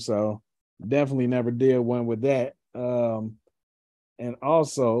is new, so definitely never did one with that. And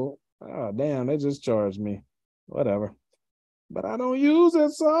also, oh damn, they just charged me. Whatever. But I don't use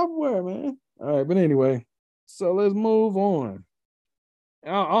that software, man. All right, but anyway, so let's move on.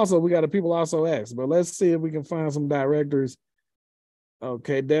 Also, we got people also ask, but let's see if we can find some directories.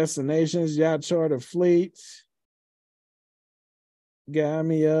 Okay, destinations, yacht charter fleets. Got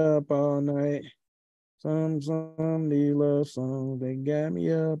me up all night. Some need love songs. They got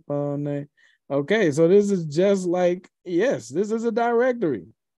me up all night. Okay, so this is just like, yes, this is a directory.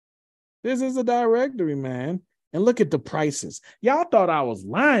 This is a directory, man. And look at the prices. Y'all thought I was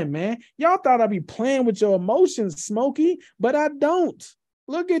lying, man. Y'all thought I'd be playing with your emotions, Smokey, but I don't.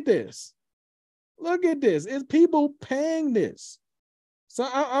 Look at this. Look at this. It's people paying this. So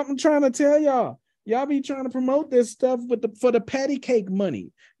I'm trying to tell y'all be trying to promote this stuff for the patty cake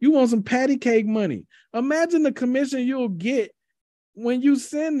money. You want some patty cake money. Imagine the commission you'll get when you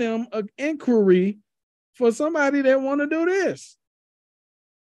send them an inquiry for somebody that want to do this.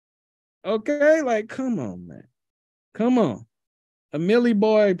 Okay, like, come on, man. Come on. A milli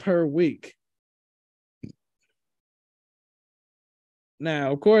boy per week.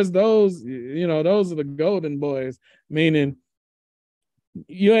 Now, of course, those are the golden boys, meaning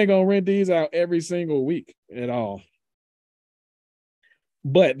you ain't gonna rent these out every single week at all.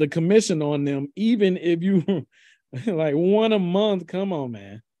 But the commission on them, even if you like one a month, come on,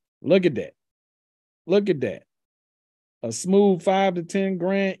 man. Look at that. Look at that. A smooth 5 to 10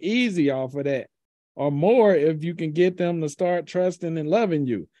 grand easy off of that. Or more if you can get them to start trusting and loving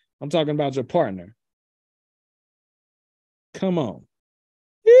you. I'm talking about your partner. Come on.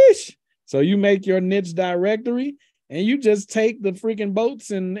 Yeesh. So you make your niche directory and you just take the freaking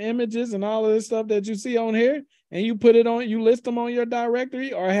boats and images and all of this stuff that you see on here and you put it on, you list them on your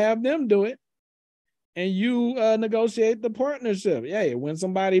directory or have them do it. And you negotiate the partnership. Yeah, when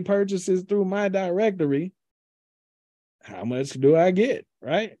somebody purchases through my directory, how much do I get,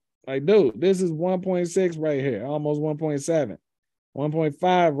 right? Like, dude, this is 1.6 right here, almost 1.7,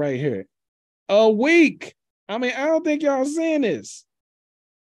 1.5 right here. A week. I mean, I don't think y'all seeing this.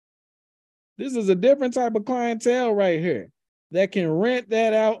 This is a different type of clientele right here that can rent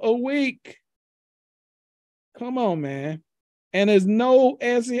that out a week. Come on, man. And there's no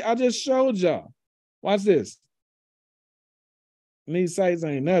SE. I just showed y'all. Watch this. And these sites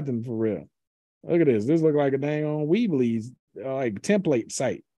ain't nothing for real. Look at this. This look like a dang on Weebly's like template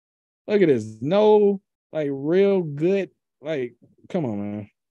site. Look at this. No, like real good. Like, come on, man.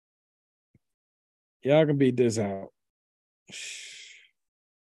 Y'all can beat this out.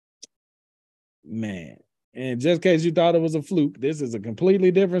 Man. And just in case you thought it was a fluke, this is a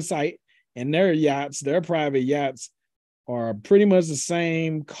completely different site. And their yachts, their private yachts, are pretty much the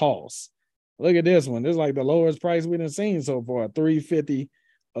same cost. Look at this one. This is like the lowest price we've seen so far, $350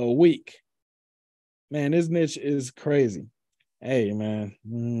 a week. Man, this niche is crazy. Hey, man.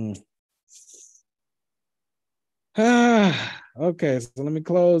 Okay, so let me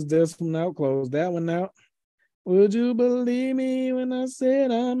close this one out, close that one out. Would you believe me when I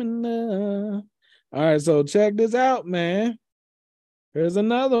said I'm in love? All right, so check this out, man. Here's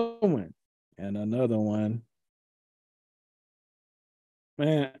another one and another one.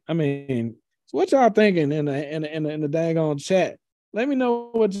 Man, I mean, so what y'all thinking in the dang chat? Let me know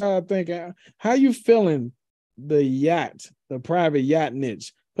what y'all thinking. How you feeling the yacht, the private yacht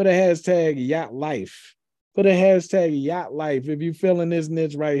niche? Put a hashtag yacht life. Put a hashtag yacht life if you feeling this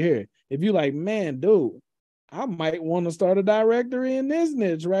niche right here. If you like, man, dude, I might want to start a directory in this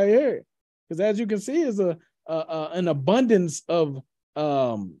niche right here. Because as you can see, is an abundance of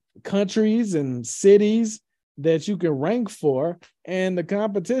countries and cities that you can rank for, and the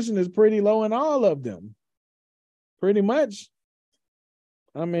competition is pretty low in all of them. Pretty much.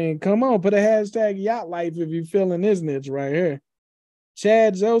 I mean, come on, put a hashtag yacht life if you're feeling this niche right here.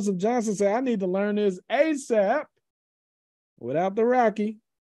 Chad Joseph Johnson said, I need to learn this ASAP without the Rocky.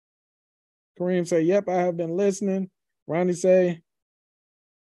 Kareem said, yep, I have been listening. Ronnie say,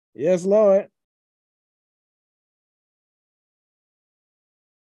 yes, Lord.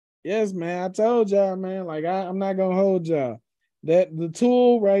 Yes, man. I told y'all, man. Like I'm not gonna hold y'all. That the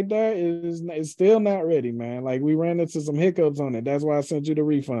tool right there is still not ready, man. Like we ran into some hiccups on it. That's why I sent you the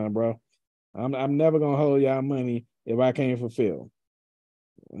refund, bro. I'm never gonna hold y'all money if I can't fulfill.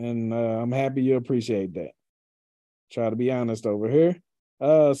 And I'm happy you appreciate that. Try to be honest over here.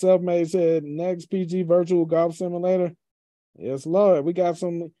 Selfmade said next PG virtual golf simulator. Yes, Lord. We got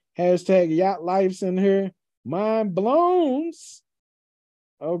some hashtag yacht lives in here. Mind blown.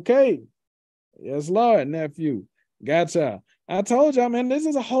 Okay. Yes, Lord, nephew. Gotcha. I told y'all, man, this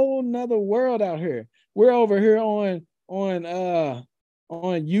is a whole nother world out here. We're over here on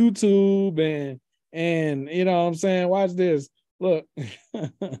YouTube and you know what I'm saying? Watch this. Look.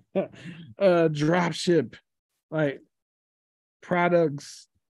 Drop ship. Like products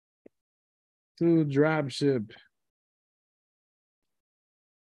to drop ship.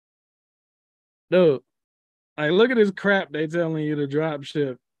 Dude, like look at this crap they telling you to drop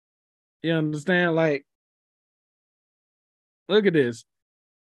ship. You understand? Like, look at this.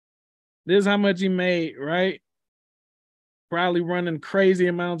 This is how much he made, right? Probably running crazy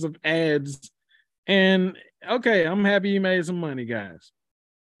amounts of ads. And okay, I'm happy you made some money, guys.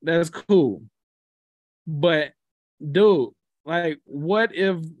 That's cool. But dude, like, what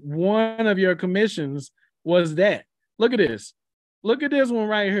if one of your commissions was that? Look at this. Look at this one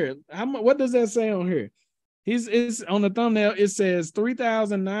right here. What does that say on here? It's on the thumbnail. It says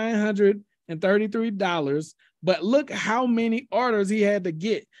 $3,933. But look how many orders he had to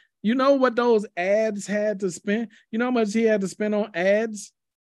get. You know what those ads had to spend? You know how much he had to spend on ads?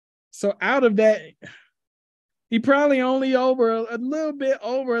 So out of that, he probably only over a little bit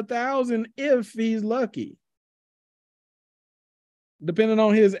over 1,000 if he's lucky. Depending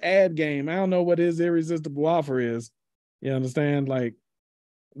on his ad game. I don't know what his irresistible offer is. You understand? Like,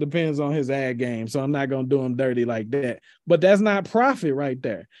 depends on his ad game. So I'm not going to do him dirty like that. But that's not profit right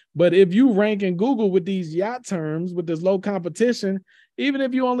there. But if you rank in Google with these yacht terms, with this low competition, even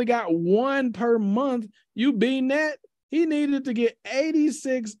if you only got one per month, you beating that. He needed to get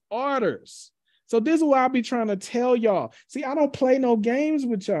 86 orders. So this is what I'll be trying to tell y'all. See, I don't play no games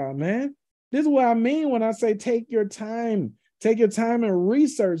with y'all, man. This is what I mean when I say take your time. Take your time and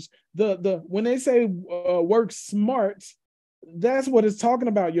research. When they say work smart, that's what it's talking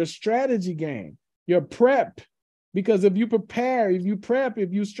about, your strategy game, your prep. Because if you prepare, if you prep,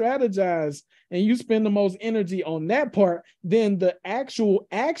 if you strategize, and you spend the most energy on that part, then the actual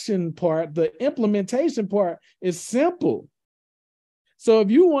action part, the implementation part is simple. So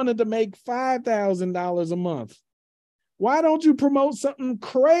if you wanted to make $5,000 a month, why don't you promote something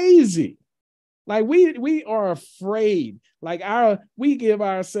crazy? Like we are afraid. Like we give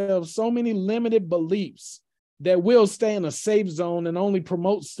ourselves so many limited beliefs that we'll stay in a safe zone and only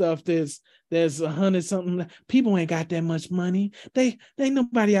promote stuff that's 100 something. People ain't got that much money. They ain't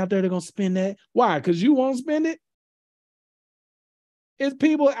nobody out there that gonna spend that. Why? Because you won't spend it. It's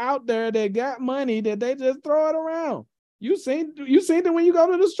people out there that got money that they just throw it around. You seen it when you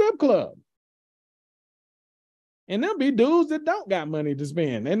go to the strip club. And there'll be dudes that don't got money to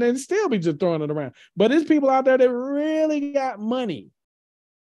spend and then still be just throwing it around. But there's people out there that really got money.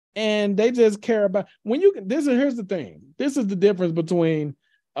 And they just care about here's the thing. This is the difference between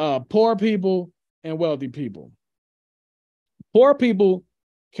poor people and wealthy people. Poor people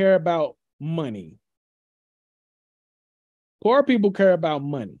care about money. Poor people care about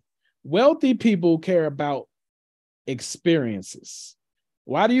money. Wealthy people care about experiences.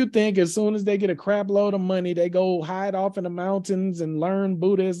 Why do you think as soon as they get a crap load of money, they go hide off in the mountains and learn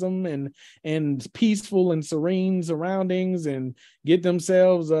Buddhism and peaceful and serene surroundings and get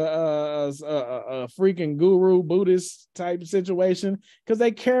themselves a freaking guru Buddhist type situation? Because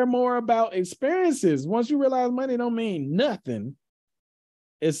they care more about experiences. Once you realize money don't mean nothing,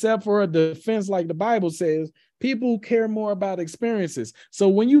 except for a defense like the Bible says, people care more about experiences. So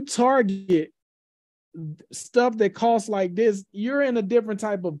when you target stuff that costs like this, you're in a different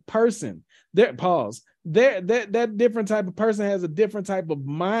type of person. That different type of person has a different type of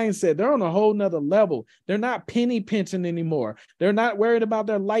mindset. They're on a whole nother level. They're not penny pinching anymore. They're not worried about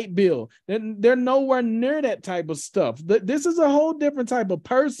their light bill. They're nowhere near that type of stuff. This is a whole different type of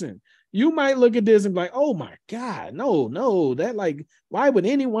person. You might look at this and be like, oh my God, no, that like, why would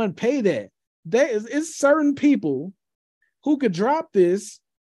anyone pay that? It's certain people who could drop this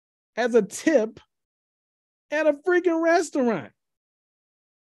as a tip at a freaking restaurant.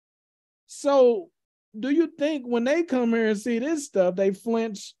 So do you think when they come here and see this stuff, they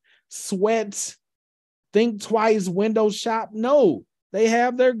flinch, sweat, think twice, window shop? No, they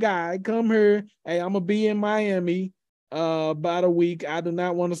have their guy come here. Hey, I'm going to be in Miami. about a week. I do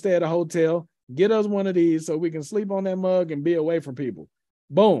not want to stay at a hotel. Get us one of these so we can sleep on that mug and be away from people.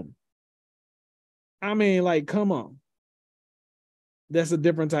 Boom. I mean, like, come on. That's a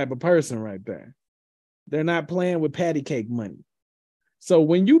different type of person right there. They're not playing with patty cake money. So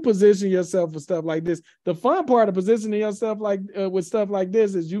when you position yourself for stuff like this, the fun part of positioning yourself like with stuff like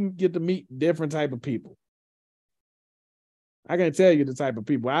this is you get to meet different type of people. I can tell you the type of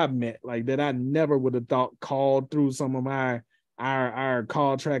people I've met like that I never would have thought called through some of our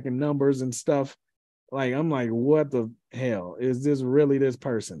call tracking numbers and stuff. Like, I'm like, what the hell? Is this really this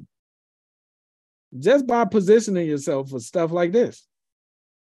person? Just by positioning yourself for stuff like this.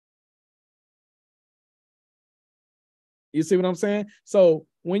 You see what I'm saying? So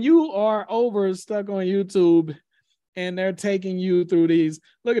when you are over stuck on YouTube and they're taking you through these,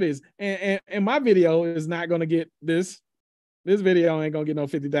 look at this. And my video is not going to get this. This video ain't going to get no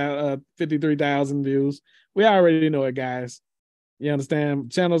 53,000 views. We already know it, guys. You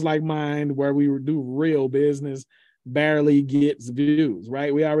understand? Channels like mine, where we do real business, barely gets views,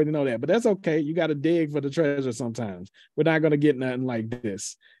 right? We already know that, but that's okay. You got to dig for the treasure sometimes. We're not going to get nothing like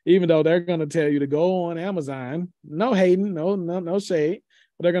this, even though they're going to tell you to go on Amazon. No hating, no shade,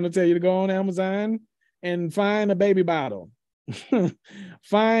 but they're going to tell you to go on Amazon and find a baby bottle.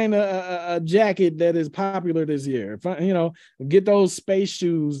 Find a jacket that is popular this year. Get those space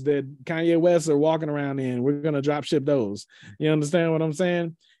shoes that Kanye West are walking around in. We're going to drop ship those. You understand what I'm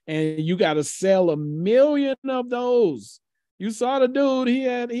saying? And you got to sell 1 million of those. You saw the dude, he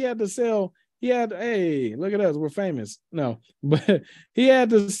had to sell, hey, look at us, we're famous. No, but he had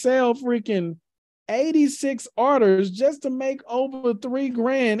to sell freaking 86 orders just to make over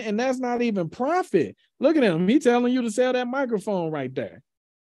 $3,000, and that's not even profit. Look at him. He telling you to sell that microphone right there.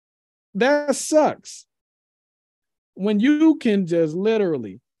 That sucks. When you can just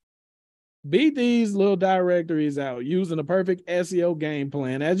literally beat these little directories out using a perfect SEO game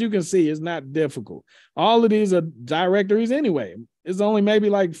plan. As you can see, it's not difficult. All of these are directories anyway. It's only maybe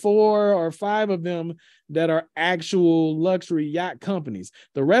like 4 or 5 of them that are actual luxury yacht companies.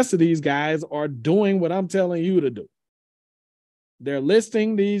 The rest of these guys are doing what I'm telling you to do. They're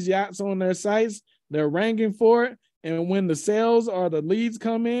listing these yachts on their sites. They're ranking for it. And when the sales or the leads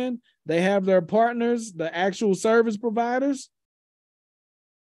come in, they have their partners, the actual service providers,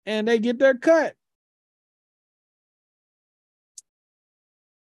 and they get their cut.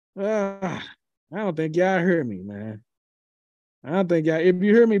 I don't think y'all hear me, man. I don't think y'all, if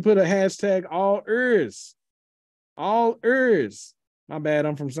you hear me, put a hashtag all ears. All ears. My bad,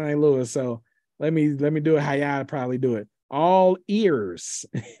 I'm from St. Louis, so let me do it how y'all probably do it. All ears.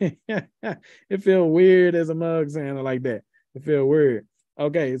 It feel weird as a mug saying it like that. It feel weird.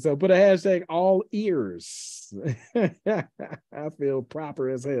 Okay, so put a hashtag all ears. I feel proper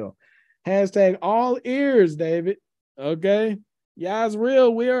as hell. Hashtag all ears, David. Okay. Y'all's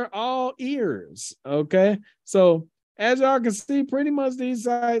real. We are all ears. Okay. So as y'all can see, pretty much these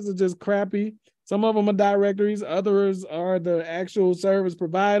sites are just crappy. Some of them are directories. Others are the actual service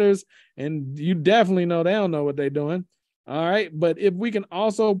providers. And you definitely know they don't know what they're doing. All right. But if we can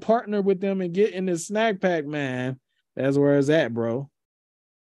also partner with them and get in this snack pack, man, that's where it's at, bro.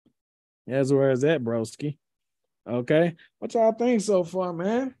 That's where it's at, broski. Okay. What y'all think so far,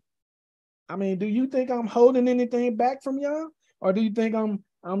 man? I mean, do you think I'm holding anything back from y'all? Or do you think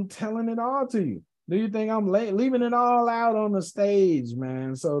I'm telling it all to you? Do you think I'm leaving it all out on the stage,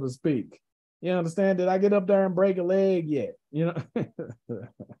 man, so to speak? You understand? Did I get up there and break a leg yet? You know,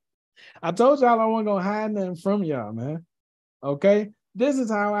 I told y'all I wasn't going to hide nothing from y'all, man. Okay? This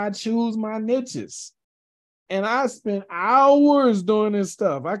is how I choose my niches. And I spent hours doing this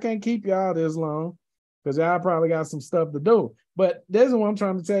stuff. I can't keep y'all this long because y'all probably got some stuff to do. But this is what I'm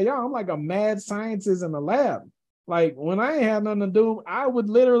trying to tell y'all. I'm like a mad scientist in the lab. Like when I ain't have nothing to do, I would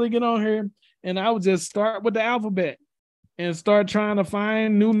literally get on here and I would just start with the alphabet and start trying to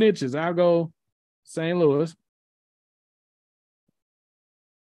find new niches. I'll go St. Louis.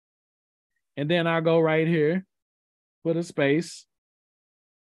 And then I'll go right here, put a space.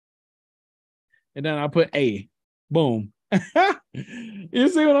 And then I put A. Boom. You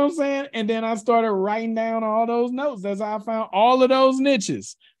see what I'm saying? And then I started writing down all those notes. That's how I found all of those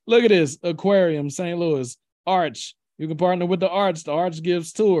niches. Look at this. Aquarium, St. Louis. Arch. You can partner with the Arch. The Arch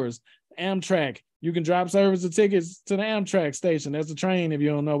gives tours. Amtrak. You can drop service of tickets to the Amtrak station. That's a train if you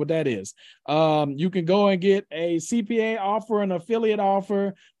don't know what that is. You can go and get a CPA offer, an affiliate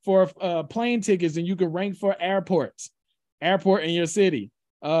offer for plane tickets, and you can rank for airports. Airport in your city.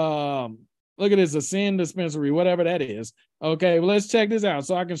 Look at this, a sin dispensary, whatever that is. Okay, well, let's check this out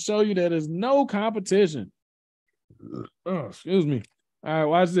so I can show you that there's no competition. Oh, excuse me. All right,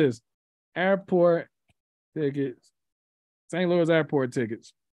 watch this. Airport tickets St. Louis airport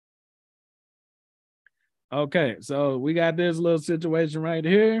tickets. Okay, so we got this little situation right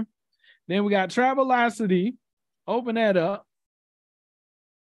here. Then we got Travelocity. Open that up.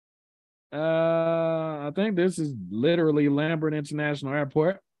 I think this is literally Lambert International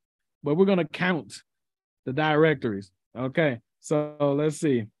Airport, but we're going to count the directories. Okay, so let's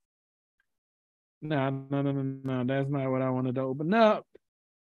see. No, that's not what I wanted to open up.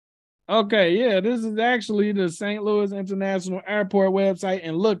 Okay, yeah, this is actually the St. Louis International Airport website,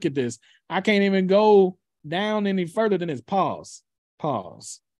 and look at this. I can't even go down any further than this. Pause.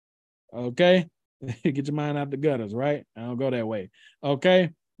 Okay, get your mind out the gutters, right? I don't go that way.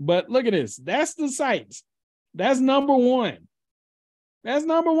 Okay, but look at this. That's the sites. That's number one. That's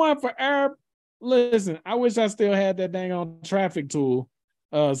number one for air. Listen, I wish I still had that dang on traffic tool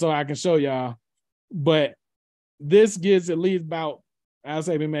so I can show y'all. But this gets at least about, I'll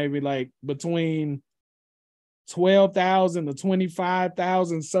say maybe like between 12,000 to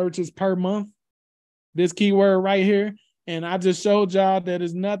 25,000 searches per month. This keyword right here. And I just showed y'all that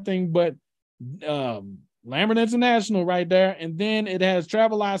is nothing but Lambert International right there. And then it has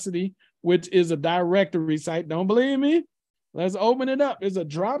Travelocity, which is a directory site. Don't believe me? Let's open it up. It's a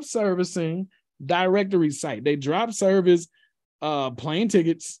drop servicing directory site. They drop service plane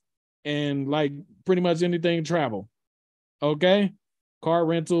tickets and like pretty much anything travel. Okay? Car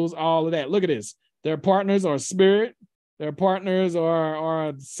rentals, all of that. Look at this. Their partners are Spirit. Their partners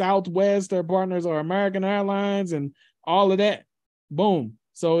are Southwest. Their partners are American Airlines and all of that. Boom.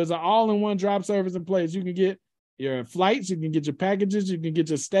 So it's an all-in-one drop service in place. You can get your flights. You can get your packages. You can get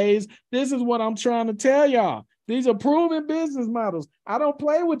your stays. This is what I'm trying to tell y'all. These are proven business models. I don't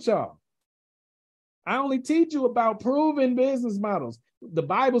play with y'all. I only teach you about proven business models. The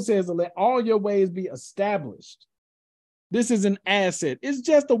Bible says to let all your ways be established. This is an asset. It's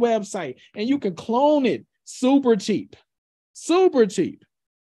just a website, and you can clone it super cheap. Super cheap.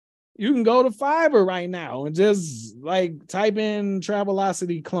 You can go to Fiverr right now and just like type in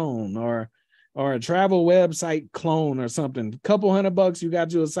Travelocity clone or a travel website clone or something. Couple $100, you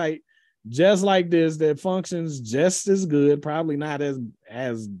got you a site just like this that functions just as good, probably not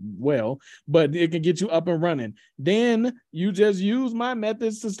as well, but it can get you up and running. Then you just use my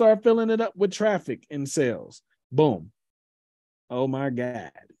methods to start filling it up with traffic and sales. Boom. Oh my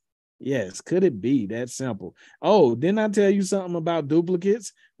God. Yes, could it be that simple? Oh, didn't I tell you something about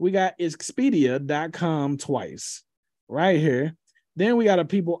duplicates? We got Expedia.com twice right here. Then we got a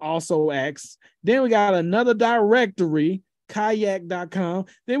people also ask. Then we got another directory, kayak.com.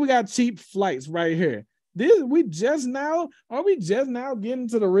 Then we got cheap flights right here. Are we just now getting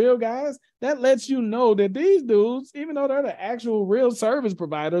to the real guys? That lets you know that these dudes, even though they're the actual real service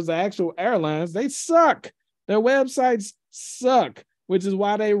providers, the actual airlines, they suck. Their websites suck, which is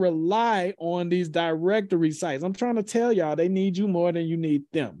why they rely on these directory sites. I'm trying to tell y'all, they need you more than you need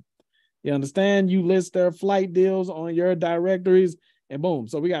them. You understand? You list their flight deals on your directories, and boom.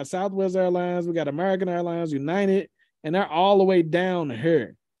 So we got Southwest Airlines, we got American Airlines, United, and they're all the way down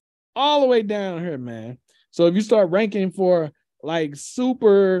here. All the way down here, man. So if you start ranking for like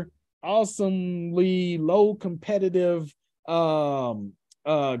super awesomely low competitive keywords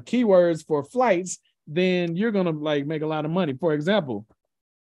for flights, then you're gonna like make a lot of money. For example,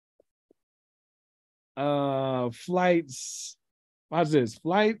 flights. Watch this.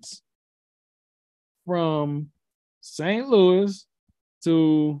 Flights from St. Louis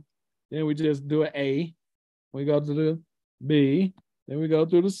to, then we just do an A. We go to the B. Then we go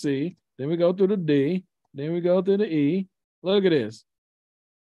through the C. Then we go through the D. Then we go through the E. Look at this.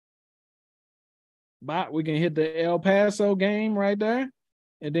 But we can hit the El Paso game right there,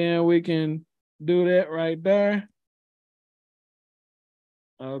 and then we can do that right there.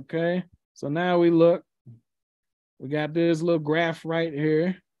 Okay, so now we look. We got this little graph right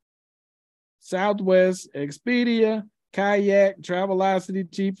here. Southwest, Expedia, Kayak,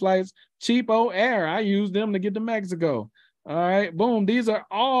 Travelocity, cheap flights, Cheapo Air. I use them to get to Mexico. All right, boom. These are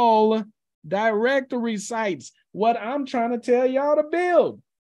all directory sites. What I'm trying to tell y'all to build.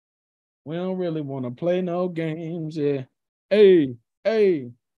 We don't really want to play no games. Yeah. Hey.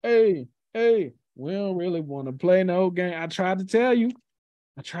 We don't really want to play no game. I tried to tell you.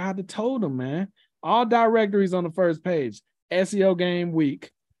 I tried to told them, man. All directories on the first page. SEO game week.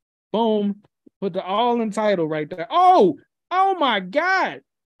 Boom. Put the all in title right there. Oh my God.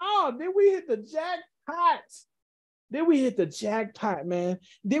 Oh, did we hit the jackpot? Did we hit the jackpot, man?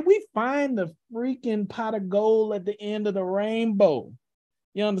 Did we find the freaking pot of gold at the end of the rainbow?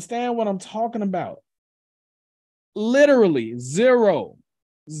 You understand what I'm talking about? Literally zero.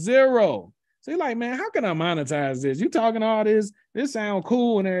 So you're like, man, how can I monetize this? You talking all this? This sound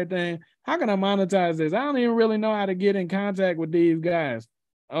cool and everything. How can I monetize this? I don't even really know how to get in contact with these guys.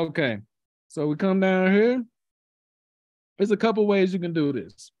 Okay. So we come down here. There's a couple ways you can do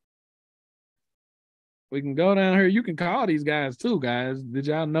this. We can go down here. You can call these guys too, guys. Did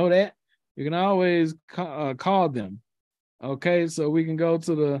y'all know that? You can always call them. Okay, so we can go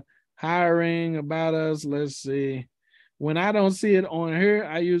to the hiring about us. Let's see. When I don't see it on here,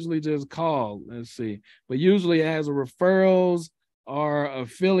 I usually just call. Let's see. But usually it has a referrals or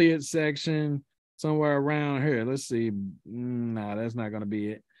affiliate section somewhere around here. Let's see. Nah, that's not going to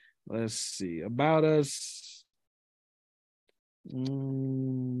be it. Let's see. About us.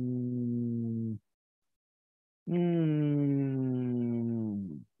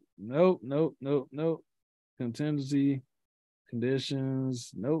 Nope. Contingency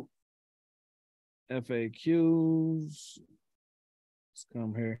conditions. Nope. FAQs. Let's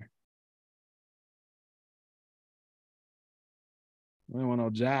come here. We don't want no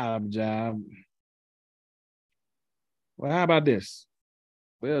job. Well, how about this?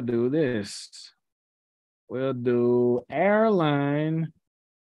 We'll do this. We'll do airline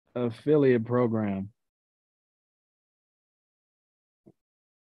affiliate program.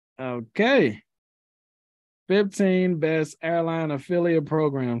 Okay. 15 best airline affiliate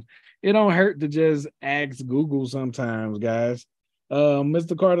programs. It don't hurt to just ask Google sometimes, guys.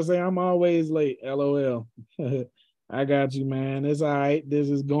 Mr. Carter say, I'm always late. LOL. I got you, man. It's all right. This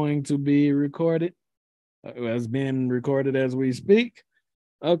is going to be recorded. It's being recorded as we speak.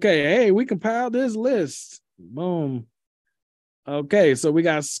 Okay. Hey, we compiled this list. Boom. Okay. So we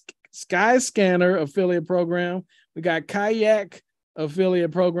got Skyscanner affiliate program. We got Kayak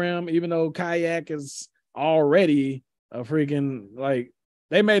affiliate program, even though Kayak is already a freaking, like,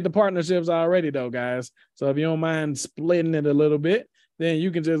 they made the partnerships already though, guys. So if you don't mind splitting it a little bit, then you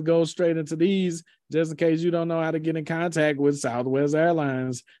can just go straight into these just in case you don't know how to get in contact with Southwest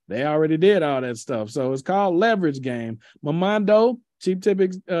Airlines. They already did all that stuff. So it's called Leverage Game. Momondo,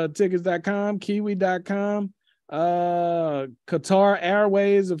 cheaptickets.com, kiwi.com, Qatar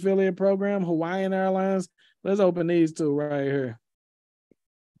Airways affiliate program, Hawaiian Airlines. Let's open these two right here.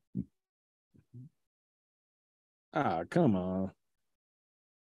 Ah, come on.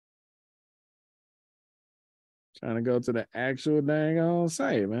 Trying to go to the actual dang on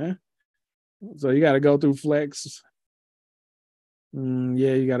site, man. So you got to go through Flex.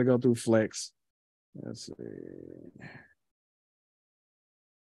 Yeah, you got to go through Flex. Let's see.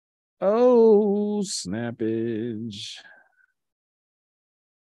 Oh, snappage.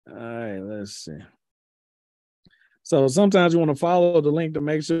 All right, let's see. So sometimes you want to follow the link to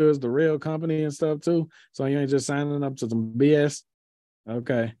make sure it's the real company and stuff too. So you ain't just signing up to some BS.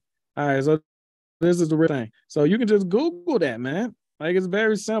 Okay. All right. So this is the real thing. So you can just Google that, man. Like, it's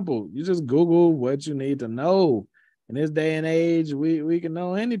very simple. You just Google what you need to know. In this day and age, we can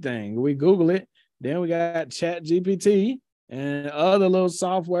know anything. We Google it. Then we got Chat GPT and other little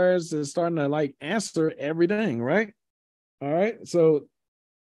softwares that's starting to like answer everything, right? All right. So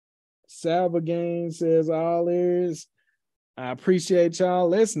Salvagain says all ears. I appreciate y'all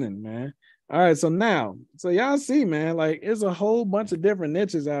listening, man. All right. So now, so y'all see, man, like it's a whole bunch of different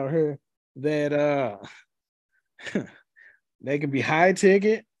niches out here that they can be high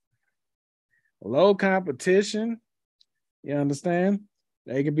ticket, low competition. You understand?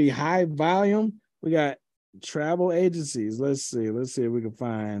 They can be high volume. We got travel agencies. Let's see if we can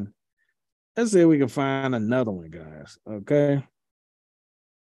find. Let's see if we can find another one, guys. Okay.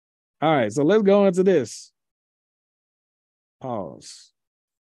 All right. So let's go into this. Pause.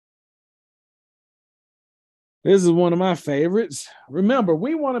 This is one of my favorites. Remember,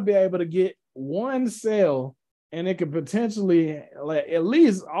 we want to be able to get one sale and it could potentially like at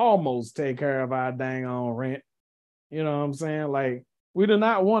least almost take care of our dang on rent. You know what I'm saying? Like, we do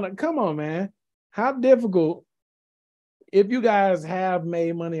not want to, come on, man. How difficult, if you guys have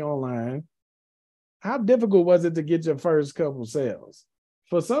made money online, how difficult was it to get your first couple sales?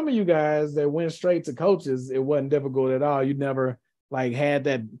 For some of you guys that went straight to coaches, it wasn't difficult at all. You never like had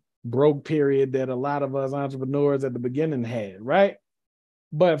that broke period that a lot of us entrepreneurs at the beginning had, right?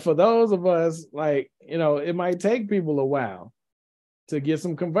 But for those of us, like, you know, it might take people a while to get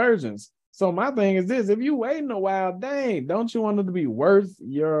some conversions. So my thing is this, if you waiting a while, dang, don't you want it to be worth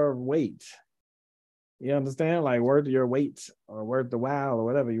your weight? You understand? Like worth your weight or worth the while or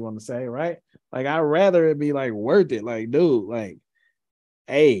whatever you want to say, right? Like, I'd rather it be like worth it. Like, dude, like,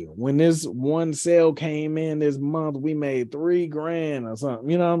 hey, when this one sale came in this month, we made $3,000 or something.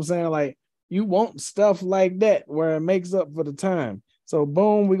 You know what I'm saying? Like, you want stuff like that where it makes up for the time. So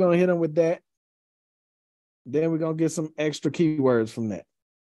boom, we're going to hit them with that. Then we're going to get some extra keywords from that.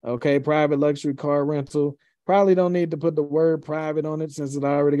 Okay, private luxury car rental. Probably don't need to put the word private on it since it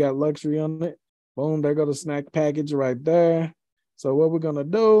already got luxury on it. Boom, there go the snack package right there. So what we're gonna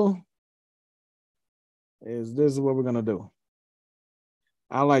do is this is what we're gonna do.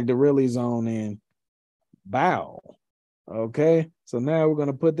 I like to really zone in. Bow. Okay, so now we're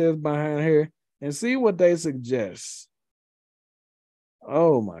gonna put this behind here and see what they suggest.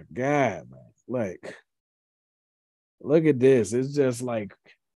 Oh my God, man. Like, look at this. It's just like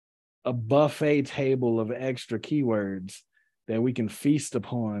a buffet table of extra keywords that we can feast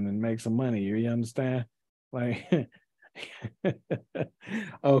upon and make some money. You understand? Like,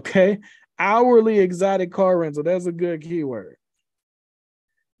 okay. Hourly exotic car rental. That's a good keyword.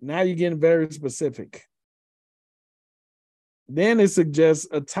 Now you're getting very specific. Then it suggests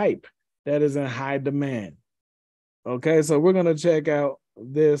a type that is in high demand. Okay, so we're going to check out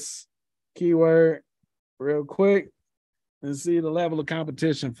this keyword real quick and see the level of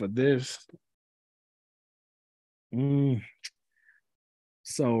competition for this.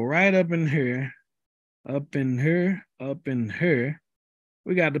 So right up in here,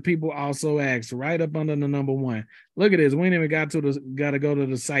 we got the people also asked right up under the number one. Look at this. We ain't even got to go to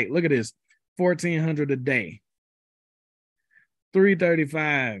the site. Look at this. 1,400 a day.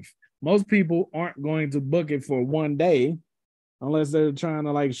 335. Most people aren't going to book it for one day unless they're trying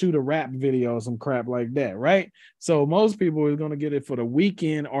to like shoot a rap video or some crap like that, right? So most people are going to get it for the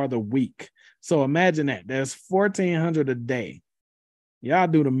weekend or the week. So imagine that. That's 1,400 a day. Y'all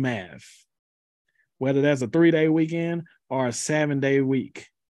do the math. Whether that's a 3-day weekend or a 7-day week,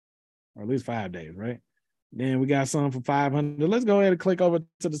 or at least 5 days, right? Then we got some for 500. Let's go ahead and click over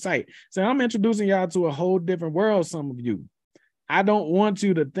to the site. So I'm introducing y'all to a whole different world, some of you. I don't want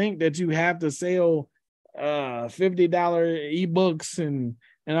you to think that you have to sell $50 ebooks and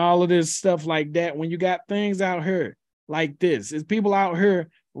all of this stuff like that when you got things out here like this. It's people out here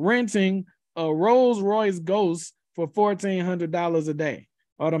renting a Rolls Royce Ghost for $1,400 a day,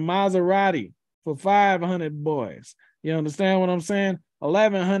 or the Maserati for 500 boys. You understand what I'm saying?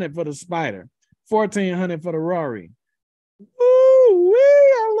 1,100 for the Spider, 1,400 for the Rari. Woo-wee,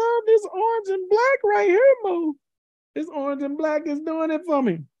 I love this orange and black right here, Mo. This orange and black is doing it for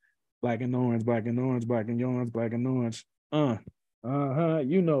me. Black and orange, black and orange, black and orange, black and orange.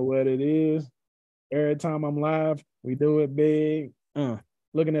 You know what it is. Every time I'm live, we do it big.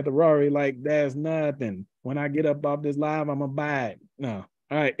 Looking at the Rari like that's nothing. When I get up off this live, I'm gonna buy it. No,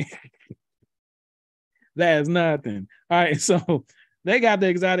 all right. That's nothing. All right, so they got the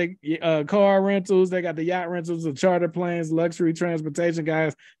exotic car rentals, they got the yacht rentals, the charter planes, luxury transportation,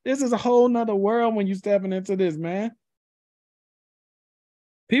 guys. This is a whole nother world when you stepping into this, man.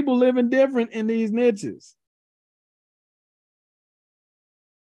 People living different in these niches.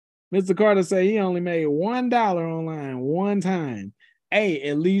 Mr. Carter say he only made $1 online one time. Hey,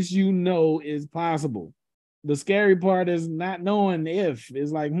 at least you know it's possible. The scary part is not knowing if.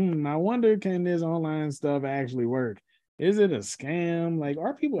 It's like, I wonder, can this online stuff actually work? Is it a scam? Like,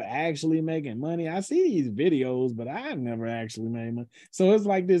 are people actually making money? I see these videos, but I've never actually made money. So it's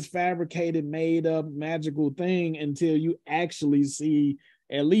like this fabricated, made up, magical thing until you actually see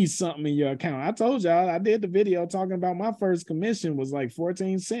at least something in your account. I told y'all, I did the video talking about my first commission was like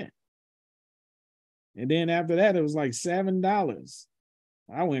 14 cents. And then after that, it was like $7.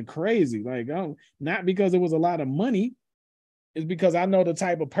 I went crazy. Like, not because it was a lot of money. It's because I know the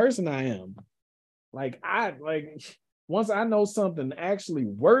type of person I am. Once I know something actually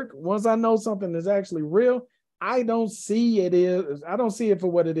work, once I know something is actually real, I don't see it for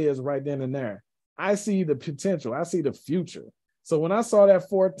what it is right then and there. I see the potential. I see the future. So when I saw that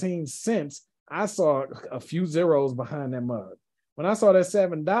 14 cents, I saw a few zeros behind that mug. When I saw that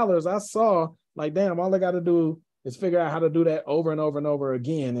 $7, I saw like, damn, all I got to do is figure out how to do that over and over and over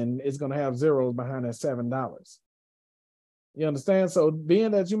again, and it's going to have zeros behind that $7. You understand? So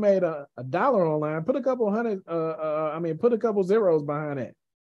being that you made a dollar online, put a couple zeros behind it.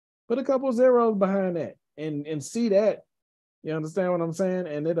 Put a couple zeros behind that and see that. You understand what I'm saying?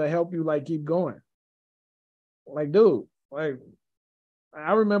 And it'll help you like keep going. Like, dude, like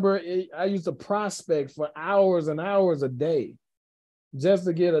I remember I used to prospect for hours and hours a day just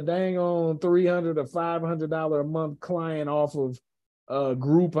to get a dang on $300 or $500 a month client off of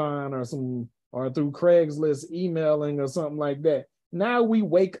Groupon or through Craigslist emailing or something like that. Now we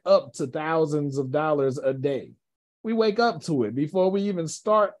wake up to thousands of dollars a day. We wake up to it before we even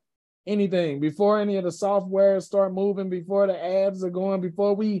start anything, before any of the software start moving, before the ads are going,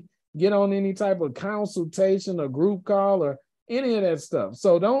 before we get on any type of consultation or group call or any of that stuff.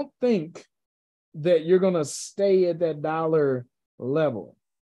 So don't think that you're going to stay at that dollar level.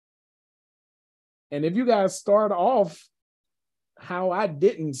 And if you guys start off how I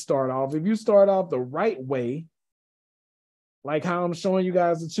didn't start off. If you start off the right way, like how I'm showing you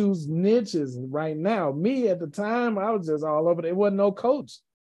guys to choose niches right now. Me at the time, I was just all over. There wasn't no coach.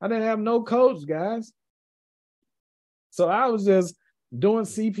 I didn't have no coach, guys. So I was just doing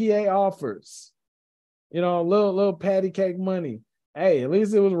CPA offers, little patty cake money. Hey, at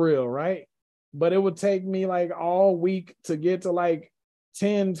least it was real, right? But it would take me like all week to get to like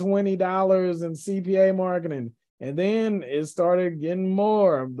 $10, $20 in CPA marketing. And then it started getting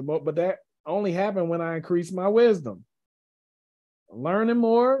more. But that only happened when I increased my wisdom. Learning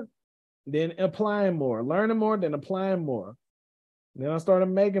more, then applying more. Learning more, then applying more. Then I started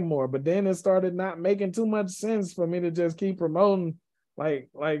making more, but then it started not making too much sense for me to just keep promoting like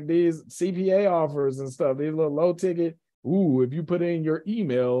these CPA offers and stuff, these little low ticket. Ooh, if you put in your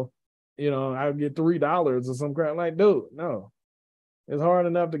email, I'll get $3 or some crap. Like, dude, no, it's hard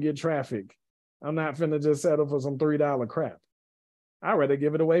enough to get traffic. I'm not finna just settle for some $3 crap. I'd rather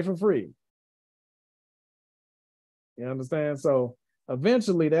give it away for free. You understand? So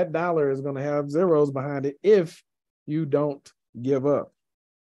eventually that dollar is going to have zeros behind it if you don't give up.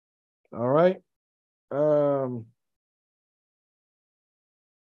 All right.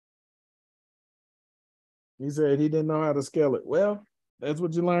 He said he didn't know how to scale it. Well, that's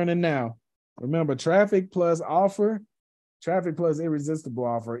what you're learning now. Remember, traffic plus irresistible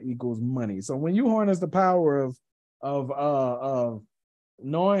offer equals money. So when you harness the power of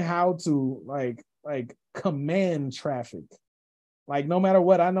knowing how to like command traffic, like no matter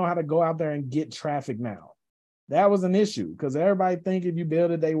what, I know how to go out there and get traffic now. That was an issue because everybody think if you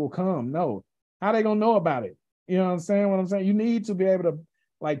build it, they will come. No, how they gonna know about it? You know what I'm saying? What I'm saying? You need to be able to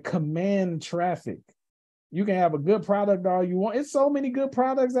like command traffic. You can have a good product all you want. It's so many good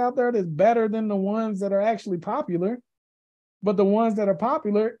products out there that's better than the ones that are actually popular. But the ones that are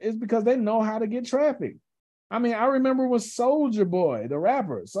popular is because they know how to get traffic. I mean, I remember when Soulja Boy, the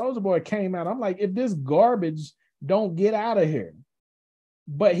rapper, Soulja Boy came out. I'm like, if this garbage don't get out of here.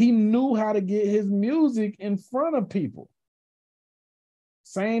 But he knew how to get his music in front of people.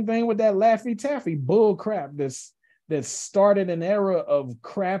 Same thing with that Laffy Taffy bull crap that started an era of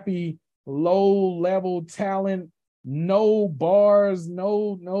crappy, low-level talent, no bars,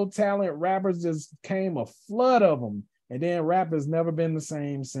 no talent rappers. Just came a flood of them. And then rap has never been the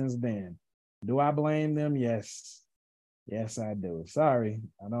same since then. Do I blame them? Yes. Yes, I do. Sorry.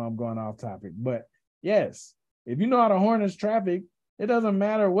 I know I'm going off topic. But yes, if you know how to harness traffic, it doesn't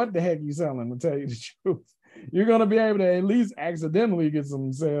matter what the heck you're selling, to tell you the truth. You're going to be able to at least accidentally get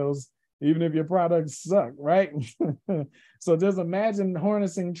some sales, even if your products suck, right? So just imagine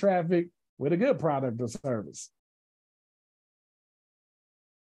harnessing traffic with a good product or service.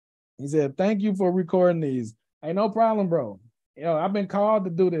 He said, thank you for recording these. Hey, no problem, bro. I've been called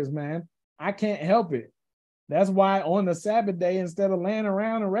to do this, man. I can't help it. That's why on the Sabbath day, instead of laying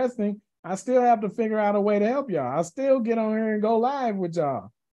around and resting, I still have to figure out a way to help y'all. I still get on here and go live with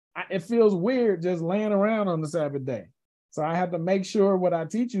y'all. It feels weird just laying around on the Sabbath day. So I have to make sure what I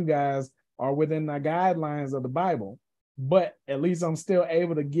teach you guys are within the guidelines of the Bible. But at least I'm still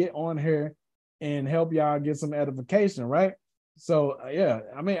able to get on here and help y'all get some edification, right? So yeah,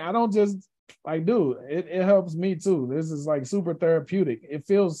 I mean, I don't just like, dude, it helps me too. This is like super therapeutic. It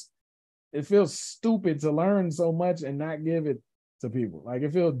feels stupid to learn so much and not give it to people. Like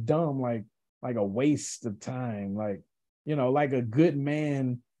it feels dumb, like a waste of time. Like, like a good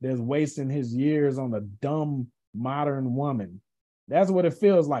man that's wasting his years on a dumb modern woman. That's what it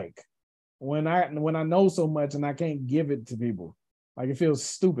feels like when I know so much and I can't give it to people. Like it feels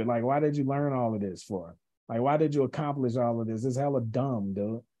stupid. Like, why did you learn all of this for? Like, why did you accomplish all of this? It's hella dumb,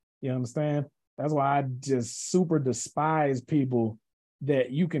 dude. You understand? That's why I just super despise people that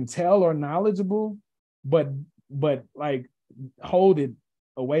you can tell are knowledgeable, but like hold it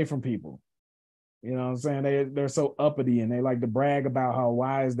away from people. You know what I'm saying? They're so uppity and they like to brag about how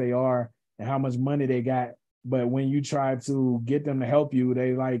wise they are and how much money they got. But when you try to get them to help you,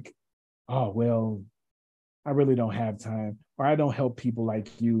 they like, oh, well, I really don't have time, or I don't help people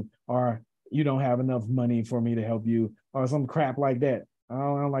like you, or you don't have enough money for me to help you, or some crap like that. I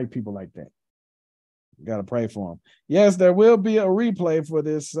don't like people like that. You got to pray for them. Yes, there will be a replay for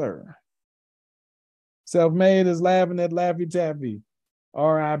this, sir. Self-made is laughing at Laffy Taffy.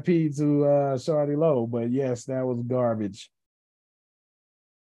 R.I.P. to Shawty Low, but yes, that was garbage.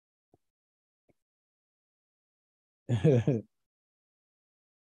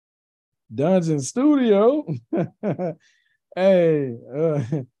 Dungeon Studio. Hey,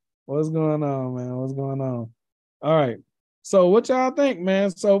 what's going on, man? What's going on? All right. So what y'all think,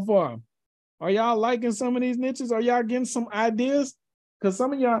 man, so far? Are y'all liking some of these niches? Are y'all getting some ideas? Because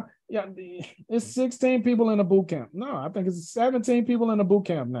some of y'all, Yeah, it's 16 people in the boot camp. No, I think it's 17 people in the boot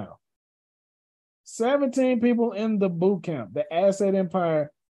camp now. 17 people in the boot camp, the Asset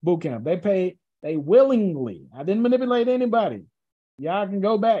Empire boot camp. They willingly. I didn't manipulate anybody. Y'all can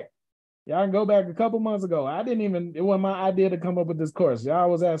go back. Y'all can go back a couple months ago. It wasn't my idea to come up with this course. Y'all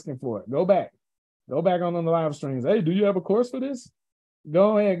was asking for it. Go back. Go back on the live streams. Hey, do you have a course for this?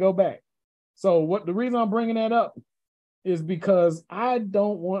 Go ahead, go back. So the reason I'm bringing that up is because I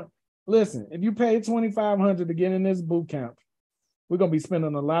don't want, listen, if you pay $2,500 to get in this boot camp, we're going to be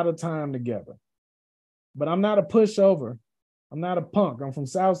spending a lot of time together. But I'm not a pushover. I'm not a punk. I'm from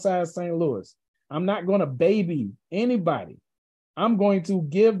Southside St. Louis. I'm not going to baby anybody. I'm going to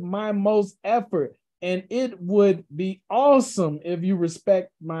give my most effort. And it would be awesome if you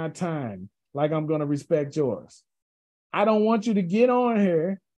respect my time like I'm going to respect yours. I don't want you to get on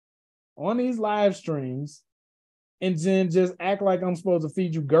here on these live streams and then just act like I'm supposed to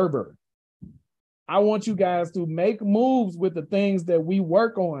feed you Gerber. I want you guys to make moves with the things that we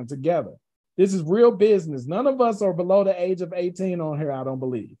work on together. This is real business. None of us are below the age of 18 on here, I don't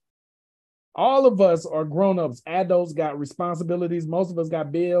believe. All of us are grown-ups, adults, got responsibilities. Most of us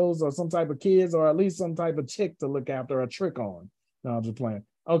got bills or some type of kids or at least some type of chick to look after, a trick on. No, I'm just playing.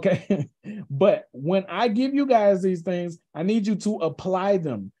 Okay. But when I give you guys these things, I need you to apply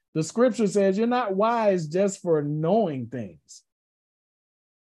them. The scripture says you're not wise just for knowing things.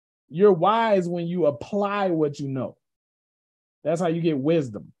 You're wise when you apply what you know. That's how you get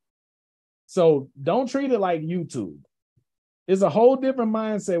wisdom. So don't treat it like YouTube. It's a whole different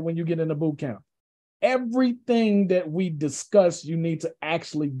mindset when you get in the boot camp. Everything that we discuss, you need to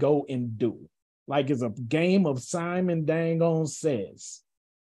actually go and do. Like it's a game of Simon Dang-on Says.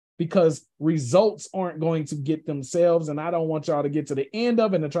 Because results aren't going to get themselves, and I don't want y'all to get to the end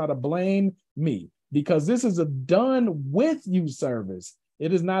of it and try to blame me. Because this is a done with you service.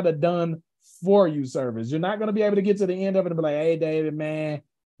 It is not a done for you service. You're not going to be able to get to the end of it and be like, hey, David, man,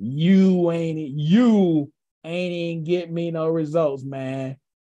 you ain't even get me no results, man.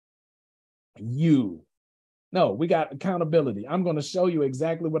 No, we got accountability. I'm going to show you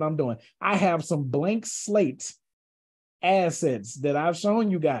exactly what I'm doing. I have some blank slate assets that I've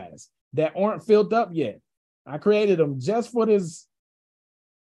shown you guys that aren't filled up yet. I created them just for this.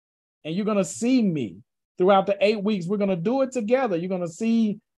 And you're going to see me throughout the 8 weeks. We're going to do it together. You're going to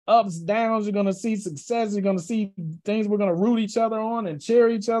see ups, downs. You're going to see success. You're going to see things we're going to root each other on and cheer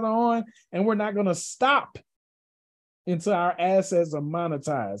each other on. And we're not going to stop until our assets are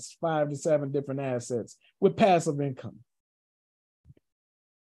monetized, 5 to 7 different assets with passive income.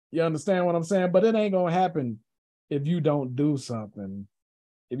 You understand what I'm saying? But it ain't going to happen if you don't do something.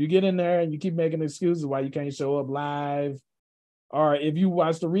 If you get in there and you keep making excuses why you can't show up live, or if you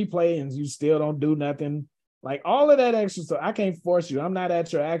watch the replay and you still don't do nothing, like all of that extra stuff, I can't force you. I'm not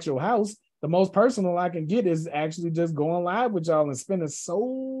at your actual house. The most personal I can get is actually just going live with y'all and spending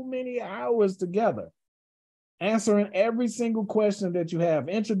so many hours together, answering every single question that you have,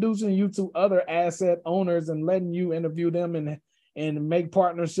 introducing you to other asset owners and letting you interview them and make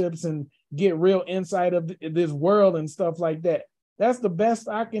partnerships and get real insight of this world and stuff like that. That's the best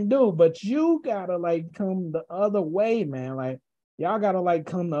I can do. But you gotta like come the other way, man. Like y'all gotta like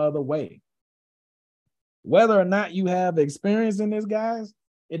come the other way. Whether or not you have experience in this, guys,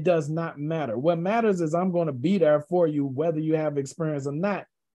 it does not matter. What matters is I'm going to be there for you, whether you have experience or not.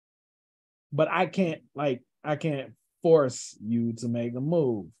 But I can't force you to make a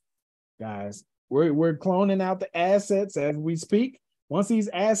move, guys. We're cloning out the assets as we speak. Once these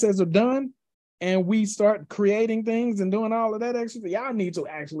assets are done and we start creating things and doing all of that extra, y'all need to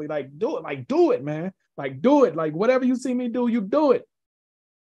actually like do it. Like do it, man. Like do it. Like whatever you see me do, you do it.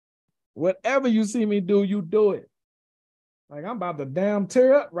 Whatever you see me do, you do it. Like I'm about to damn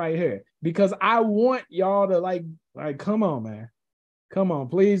tear up right here because I want y'all to like come on, man. Come on,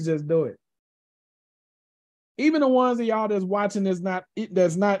 please just do it. Even the ones of y'all that's watching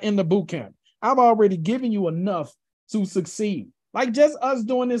that's not in the boot camp. I've already given you enough to succeed. Like just us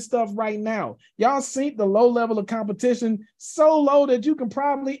doing this stuff right now. Y'all see the low level of competition so low that you can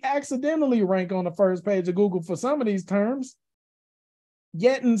probably accidentally rank on the first page of Google for some of these terms.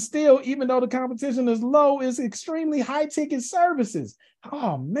 Yet and still, even though the competition is low, it's extremely high ticket services.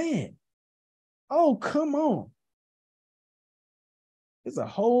 Oh, man. Oh, come on. It's a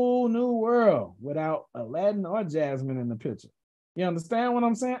whole new world without Aladdin or Jasmine in the picture. You understand what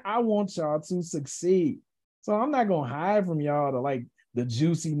I'm saying? I want y'all to succeed. So I'm not going to hide from y'all to like the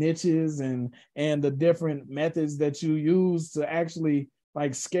juicy niches and the different methods that you use to actually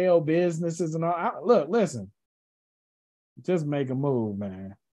like scale businesses and all. Look, listen. Just make a move,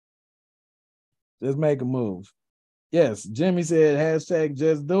 man. Just make a move. Yes, Jimmy said hashtag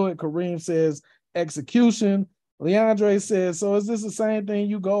just do it. Kareem says execution. Leandre says, so is this the same thing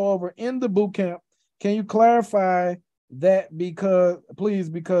you go over in the boot camp? Can you clarify that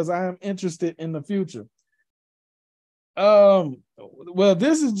because I am interested in the future? Well,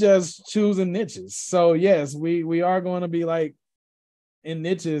 this is just choosing niches. So yes, we are going to be like in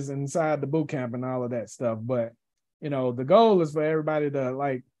niches inside the boot camp and all of that stuff. But the goal is for everybody to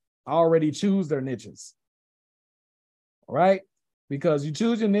like already choose their niches. Right? Because you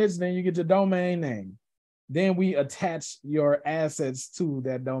choose your niche, then you get your domain name. Then we attach your assets to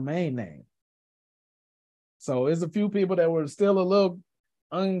that domain name. So there's a few people that were still a little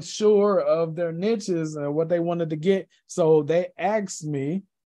unsure of their niches and what they wanted to get. So they asked me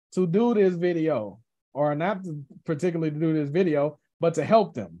to do this video, or not particularly to do this video, but to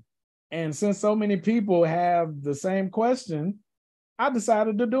help them. And since so many people have the same question, I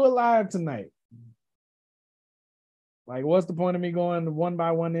decided to do it live tonight. Like, what's the point of me going one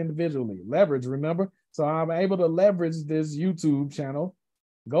by one individually? Leverage, remember? So I'm able to leverage this YouTube channel,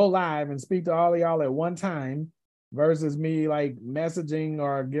 go live and speak to all of y'all at one time versus me like messaging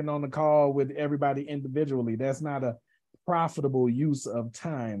or getting on the call with everybody individually. That's not a profitable use of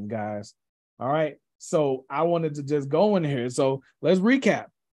time, guys. All right. So I wanted to just go in here. So let's recap.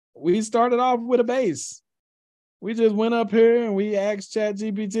 We started off with a base. We just went up here and we asked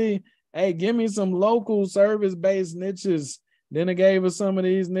ChatGPT, hey, give me some local service-based niches. Then it gave us some of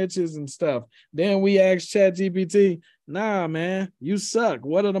these niches and stuff. Then we asked ChatGPT, nah, man, you suck.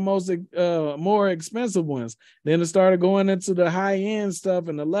 What are the most more expensive ones? Then it started going into the high-end stuff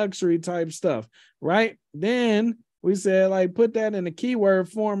and the luxury type stuff, right? Then we said, like, put that in a keyword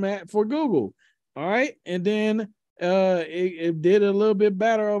format for Google, all right? And then it did a little bit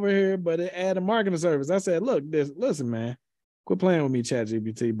better over here, but it added marketing service. I said, look, listen, man, quit playing with me,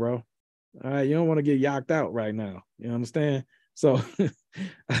 ChatGPT, bro. All right, you don't want to get yacked out right now. You understand? So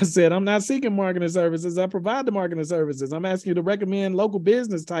I said, I'm not seeking marketing services. I provide the marketing services. I'm asking you to recommend local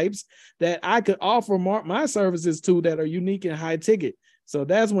business types that I could offer my services to that are unique and high ticket. So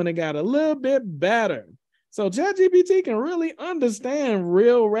that's when it got a little bit better. So ChatGPT can really understand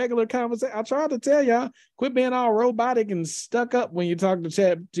real regular conversation. I tried to tell y'all, quit being all robotic and stuck up when you talk to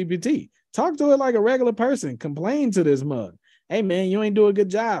ChatGPT. Talk to it like a regular person. Complain to this mug. Hey, man, you ain't do a good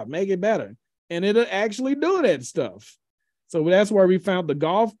job. Make it better. And it'll actually do that stuff. So that's where we found the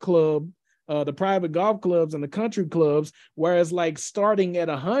golf club, the private golf clubs and the country clubs, where it's like starting at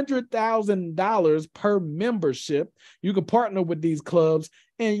 $100,000 per membership. You can partner with these clubs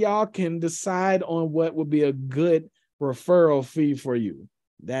and y'all can decide on what would be a good referral fee for you.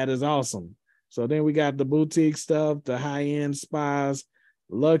 That is awesome. So then we got the boutique stuff, the high-end spas,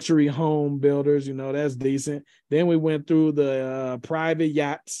 luxury home builders, that's decent. Then we went through the private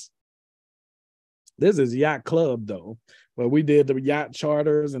yachts. This is yacht club though, but we did the yacht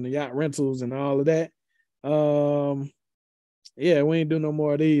charters and the yacht rentals and all of that. Yeah, we ain't do no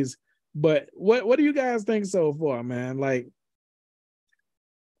more of these. But what do you guys think so far, man? Like,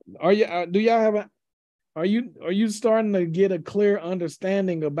 are you starting to get a clear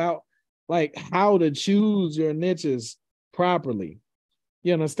understanding about like how to choose your niches properly?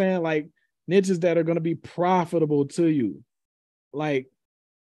 You understand? Like niches that are going to be profitable to you. Like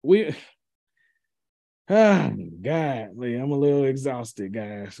godly, I'm a little exhausted,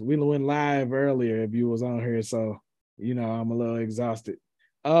 guys. We went live earlier if you was on here, so I'm a little exhausted.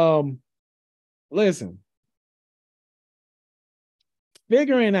 Listen,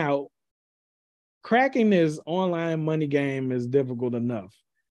 figuring out cracking this online money game is difficult enough.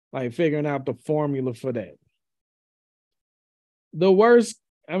 Like figuring out the formula for that. The worst,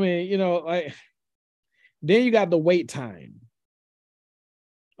 like then you got the wait time.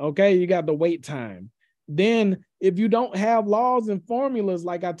 Okay, you got the wait time. Then if you don't have laws and formulas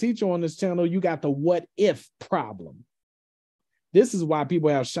like I teach you on this channel, you got the what if problem. This is why people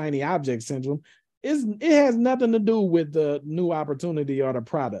have shiny object syndrome. It has nothing to do with the new opportunity or the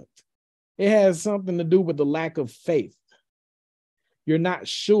product. It has something to do with the lack of faith. You're not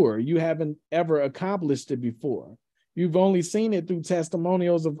sure. You haven't ever accomplished it before. You've only seen it through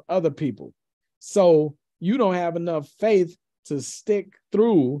testimonials of other people. So you don't have enough faith to stick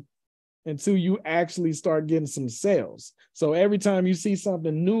through until you actually start getting some sales. So every time you see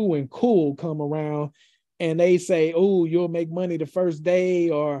something new and cool come around and they say, oh, you'll make money the first day,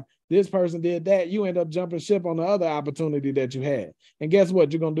 or this person did that, you end up jumping ship on the other opportunity that you had. And guess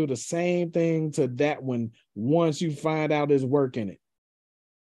what? You're going to do the same thing to that one once you find out there's work in it.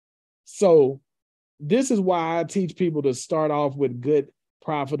 So this is why I teach people to start off with good,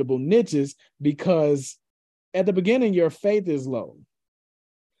 profitable niches, because at the beginning, your faith is low.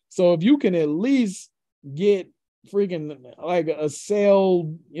 So if you can at least get freaking like a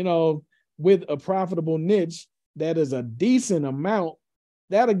sale, with a profitable niche that is a decent amount,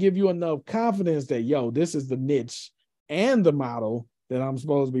 that'll give you enough confidence that, this is the niche and the model that I'm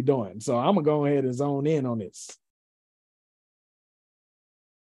supposed to be doing. So I'm going to go ahead and zone in on this.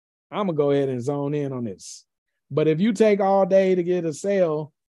 But if you take all day to get a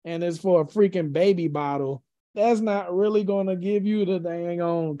sale and it's for a freaking baby bottle, that's not really going to give you the dang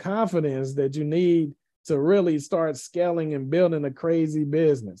on confidence that you need to really start scaling and building a crazy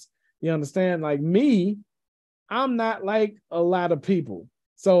business. You understand? Like me, I'm not like a lot of people.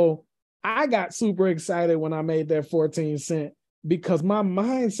 So I got super excited when I made that 14 cent because my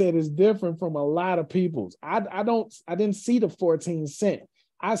mindset is different from a lot of people's. I didn't see the 14 cent.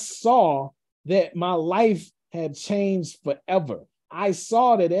 I saw that my life had changed forever. I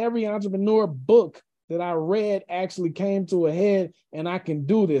saw that every entrepreneur book that I read actually came to a head and I can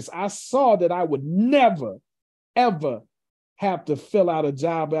do this. I saw that I would never, ever have to fill out a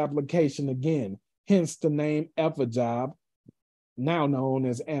job application again. Hence the name F a Job, now known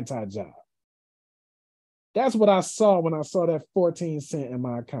as Anti-Job. That's what I saw when I saw that 14 cent in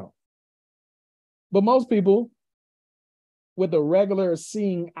my account. But most people with a regular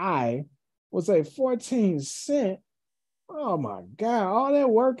seeing eye would say 14 cent. Oh my God, all that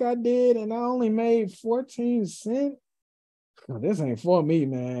work I did and I only made 14 cent. Oh, this ain't for me,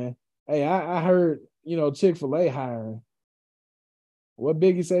 man. Hey, I heard, Chick-fil-A hiring. What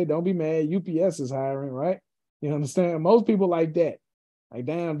Biggie say? Don't be mad. UPS is hiring, right? You understand? Most people like that. Like,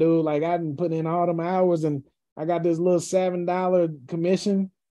 damn, dude, like I didn't put in all them hours and I got this little $7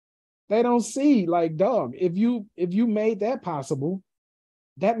 commission. They don't see, like, dog, if you made that possible,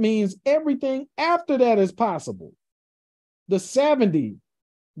 that means everything after that is possible. The $70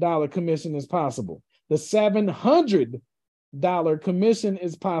 commission is possible. The $700 commission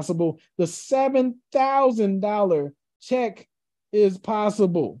is possible. The $7,000 check is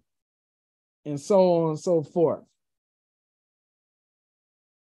possible. And so on and so forth.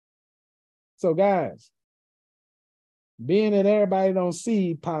 So guys, being that everybody don't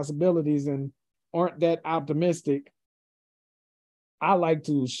see possibilities and aren't that optimistic, I like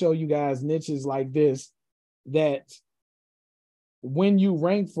to show you guys niches like this that when you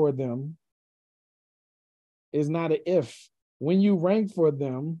rank for them is not an if. When you rank for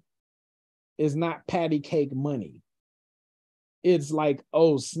them is not patty cake money. It's like,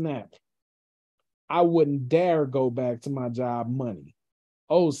 oh, snap. I wouldn't dare go back to my job money.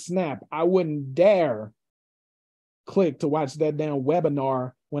 Oh, snap. I wouldn't dare click to watch that damn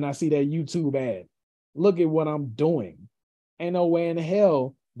webinar when I see that YouTube ad. Look at what I'm doing. Ain't no way in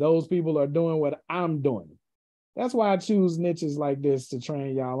hell those people are doing what I'm doing. That's why I choose niches like this to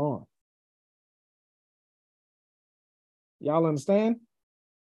train y'all on. Y'all understand?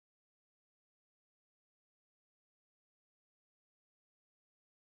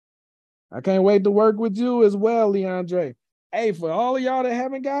 I can't wait to work with you as well, Leandre. Hey, for all of y'all that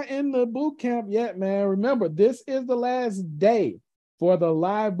haven't got in the boot camp yet, man, remember, this is the last day for the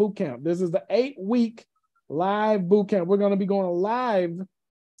live boot camp. This is the 8-week live boot camp. We're going to be going live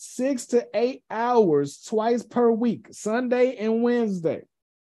 6 to 8 hours twice per week, Sunday and Wednesday.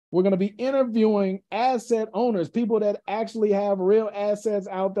 We're going to be interviewing asset owners, people that actually have real assets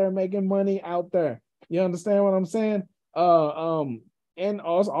out there making money out there. You understand what I'm saying? And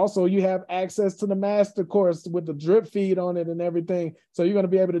also you have access to the master course with the drip feed on it and everything. So you're going to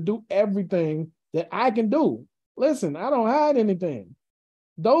be able to do everything that I can do. Listen, I don't hide anything.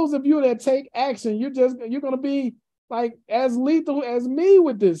 Those of you that take action, you're going to be like as lethal as me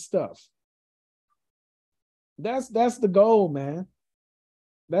with this stuff. That's the goal, man.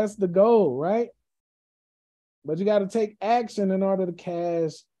 That's the goal, right? But you got to take action in order to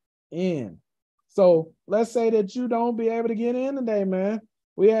cash in. So let's say that you don't be able to get in today, man.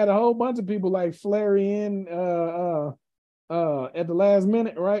 We had a whole bunch of people like flare in at the last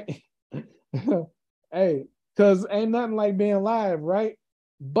minute, right? Hey, because ain't nothing like being live, right?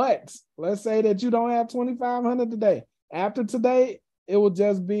 But let's say that you don't have 2,500 today. After today, it will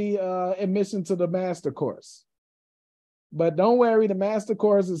just be admission to the master course. But don't worry, the master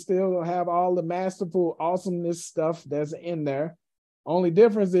course is still gonna have all the masterful awesomeness stuff that's in there. Only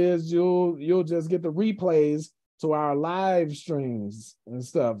difference is you'll just get the replays to our live streams and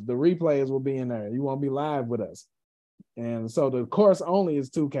stuff. The replays will be in there. You won't be live with us. And so the course only is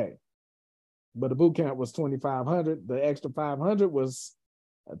 $2,000. But the boot camp was $2,500. The extra $500 was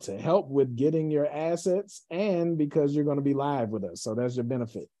to help with getting your assets and because you're going to be live with us. So that's your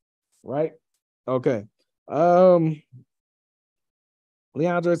benefit, right? Okay. Leandre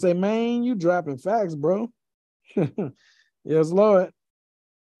say, man, you dropping facts, bro. Yes, Lord.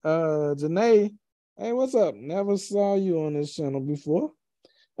 Janae Hey, what's up? Never saw you on this channel before.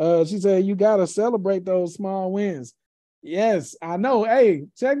 She said you gotta celebrate those small wins. Yes, I know. Hey,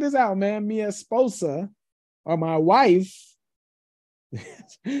 check this out, man. Mi esposa, or my wife,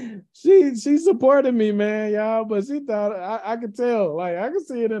 she supported me, man, y'all. But she thought I could tell, like I could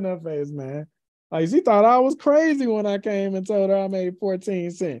see it in her face, man. Like she thought I was crazy when I came and told her I made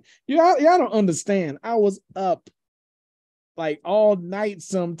 14 cents. Y'all don't understand. I was up like all night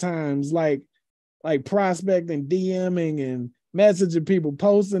sometimes, like prospecting, DMing, and messaging people,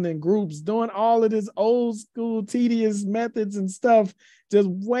 posting in groups, doing all of this old school tedious methods and stuff, just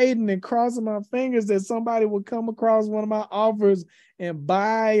waiting and crossing my fingers that somebody would come across one of my offers and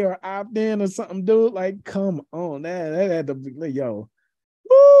buy or opt in or something. Dude, like, come on, that had to be, yo,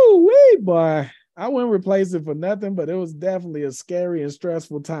 woo wee, boy. I wouldn't replace it for nothing, but it was definitely a scary and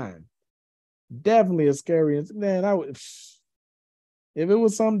stressful time. Definitely a scary, man. I would. If it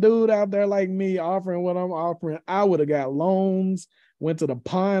was some dude out there like me offering what I'm offering, I would have got loans, went to the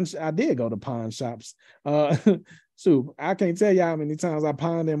pawn. I did go to pawn shops. Shoot, I can't tell you how many times I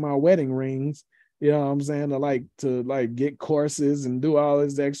pawned in my wedding rings. You know what I'm saying? To get courses and do all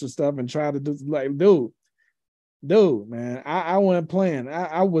this extra stuff and try to do like, dude, man, I wasn't playing.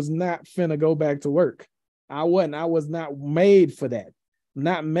 I was not finna go back to work. I wasn't. I was not made for that.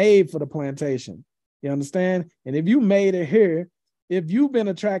 Not made for the plantation. You understand? And if you made it here, if you've been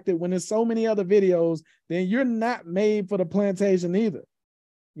attracted when there's so many other videos, then you're not made for the plantation either.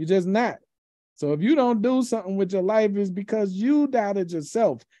 You're just not. So if you don't do something with your life, it's because you doubted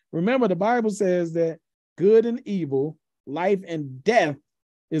yourself. Remember, the Bible says that good and evil, life and death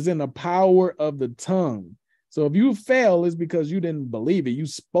is in the power of the tongue. So if you fail, it's because you didn't believe it. You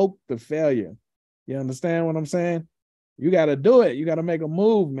spoke the failure. You understand what I'm saying? You got to do it. You got to make a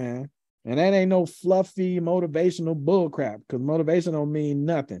move, man. And that ain't no fluffy motivational bullcrap, because motivation don't mean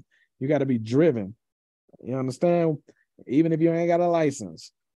nothing. You got to be driven. You understand? Even if you ain't got a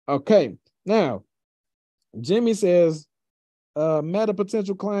license. Okay. Now, Jimmy says, met a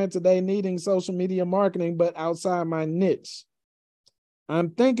potential client today needing social media marketing, but outside my niche.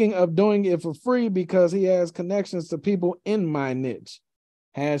 I'm thinking of doing it for free because he has connections to people in my niche.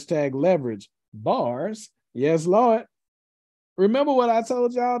 Hashtag leverage. Bars. Yes, Lord. Remember what I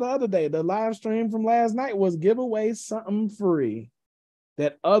told y'all the other day? The live stream from last night was give away something free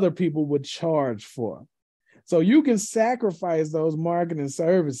that other people would charge for. So you can sacrifice those marketing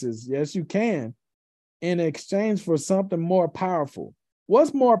services. Yes, you can, in exchange for something more powerful.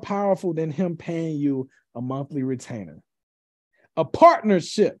 What's more powerful than him paying you a monthly retainer? A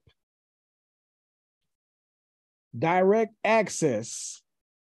partnership, direct access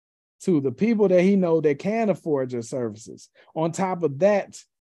to the people that he know that can afford your services. On top of that,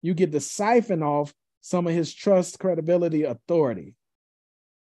 you get to siphon off some of his trust, credibility, authority.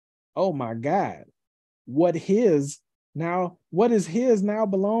 Oh my God. What is his now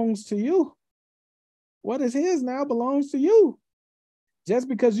belongs to you. What is his now belongs to you. Just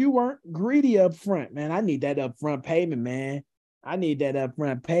because you weren't greedy up front, man. I need that upfront payment, man. I need that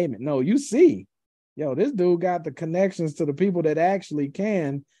upfront payment. No, you see, yo, this dude got the connections to the people that actually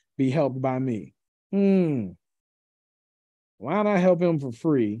can be helped by me. Why not help him for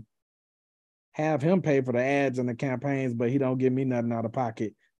free? Have him pay for the ads and the campaigns, but he don't give me nothing out of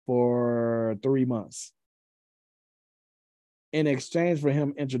pocket for 3 months. In exchange for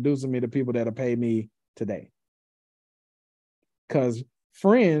him introducing me to people that'll pay me today. Because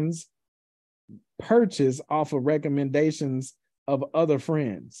friends purchase off of recommendations of other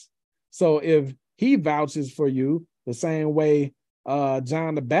friends. So if he vouches for you the same way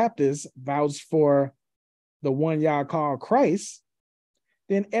John the Baptist vouched for the one y'all call Christ,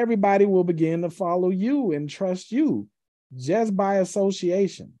 then everybody will begin to follow you and trust you just by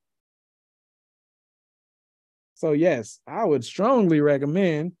association. So yes, I would strongly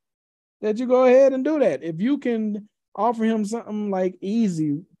recommend that you go ahead and do that. If you can offer him something like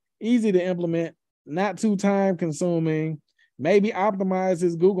easy to implement, not too time consuming, maybe optimize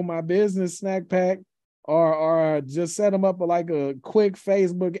his Google My Business snack pack, or just set him up like a quick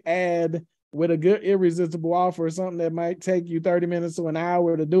Facebook ad with a good irresistible offer or something that might take you 30 minutes to an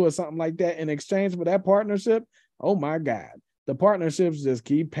hour to do or something like that in exchange for that partnership. Oh my God, the partnerships just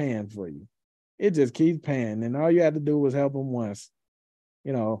keep paying for you. It just keeps paying. And all you had to do was help them once,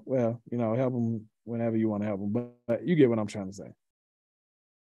 help them whenever you want to help them. But you get what I'm trying to say.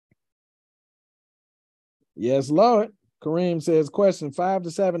 Yes, Lord. Kareem says, question, 5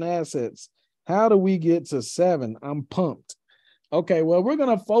 to 7 assets. How do we get to 7? I'm pumped. Okay, well, we're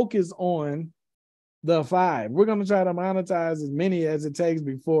going to focus on the 5. We're going to try to monetize as many as it takes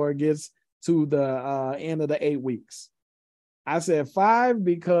before it gets to the end of the 8 weeks. I said 5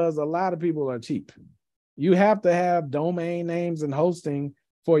 because a lot of people are cheap. You have to have domain names and hosting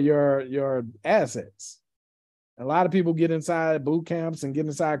for your assets. A lot of people get inside boot camps and get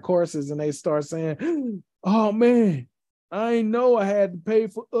inside courses and they start saying, oh man, I ain't know I had to pay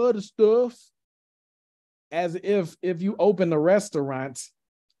for other stuff. As if you open a restaurant,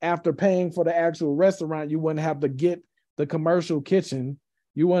 after paying for the actual restaurant, you wouldn't have to get the commercial kitchen.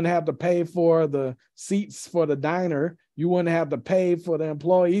 You wouldn't have to pay for the seats for the diner. You wouldn't have to pay for the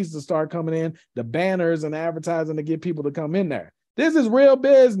employees to start coming in, the banners and advertising to get people to come in there. This is real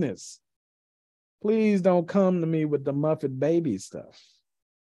business. Please don't come to me with the Muffet Baby stuff.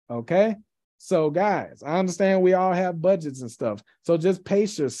 Okay? So guys, I understand we all have budgets and stuff. So just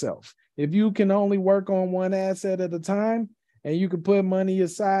pace yourself. If you can only work on one asset at a time and you can put money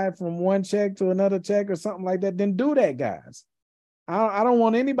aside from one check to another check or something like that, then do that, guys. I don't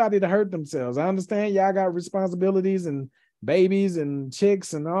want anybody to hurt themselves. I understand y'all got responsibilities and babies and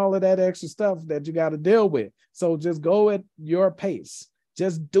chicks and all of that extra stuff that you got to deal with. So just go at your pace.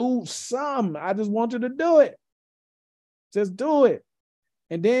 Just do some. I just want you to do it. Just do it.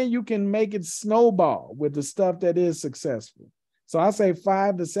 And then you can make it snowball with the stuff that is successful. So I say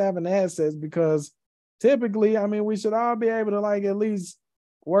 5 to 7 assets because typically, I mean, we should all be able to like at least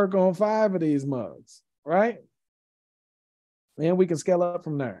work on 5 of these mugs, right? And we can scale up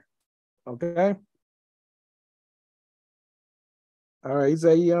from there. Okay. All right. He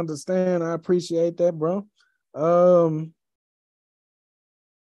said you understand. I appreciate that, bro. Mr.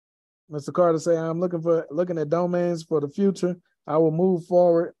 Carter say I'm looking at domains for the future. I will move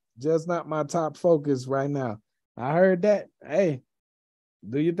forward. Just not my top focus right now. I heard that. Hey,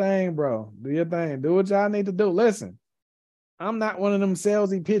 do your thing, bro. Do your thing. Do what y'all need to do. Listen, I'm not one of them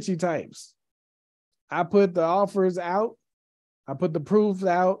salesy, pitchy types. I put the offers out. I put the proofs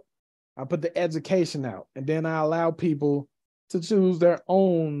out. I put the education out. And then I allow people to choose their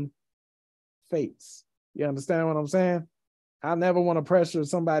own fates. You understand what I'm saying? I never want to pressure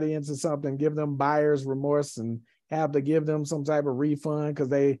somebody into something, give them buyer's remorse and have to give them some type of refund because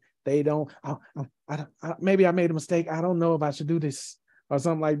they don't, maybe I made a mistake. I don't know if I should do this or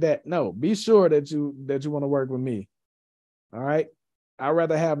something like that. No, be sure that you want to work with me. All right. I'd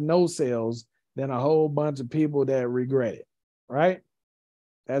rather have no sales than a whole bunch of people that regret it. Right.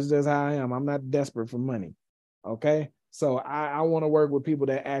 That's just how I am. I'm not desperate for money. Okay. So I want to work with people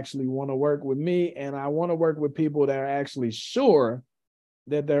that actually want to work with me. And I want to work with people that are actually sure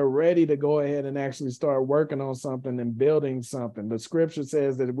that they're ready to go ahead and actually start working on something and building something. The scripture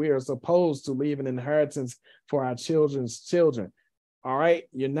says that we are supposed to leave an inheritance for our children's children. All right.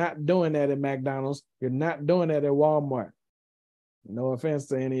 You're not doing that at McDonald's. You're not doing that at Walmart. No offense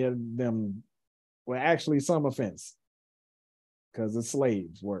to any of them. Well, actually, some offense because it's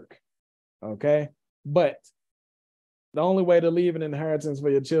slaves work. Okay. But the only way to leave an inheritance for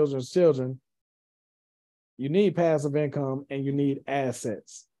your children's children, you need passive income and you need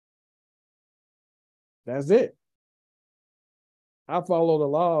assets. That's it. I follow the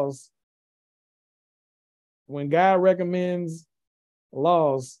laws. When God recommends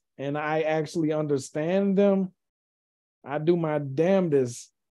laws and I actually understand them, I do my damnedest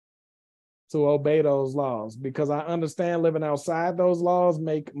to obey those laws because I understand living outside those laws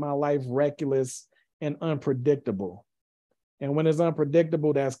make my life reckless and unpredictable. And when it's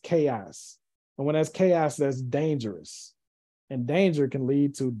unpredictable, that's chaos. And when that's chaos, that's dangerous. And danger can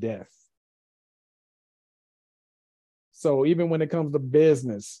lead to death. So even when it comes to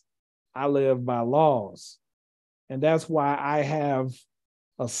business, I live by laws. And that's why I have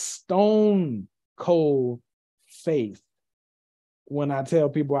a stone cold faith when I tell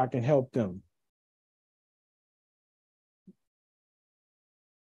people I can help them.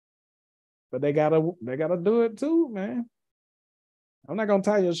 But they gotta do it too, man. I'm not gonna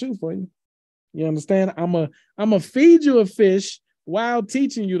tie your shoe for you. You understand? I'm a feed you a fish while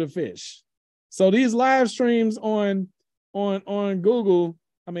teaching you to fish. So these live streams on Google,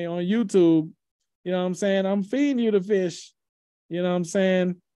 I mean on YouTube, you know what I'm saying? I'm feeding you the fish, you know what I'm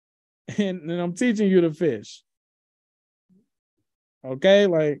saying? And I'm teaching you to fish. Okay,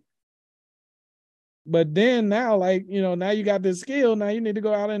 like, but then now, like, you know, now you got this skill. Now you need to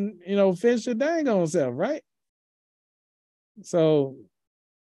go out and, you know, fish your dang on self, right? So,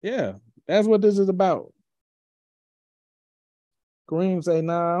 yeah, that's what this is about. Kareem say,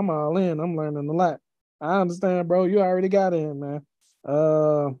 nah, I'm all in. I'm learning a lot. I understand, bro. You already got in, man.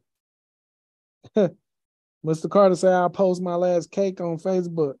 Mr. Carter say, I'll post my last cake on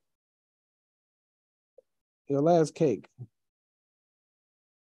Facebook. Your last cake.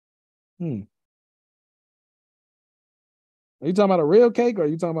 Are you talking about a real cake or are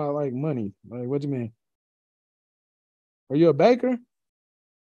you talking about like money? Like, what do you mean? Are you a baker?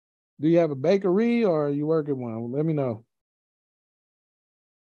 Do you have a bakery or are you working one? Let me know.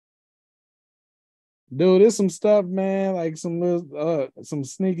 Dude, there's some stuff, man, like some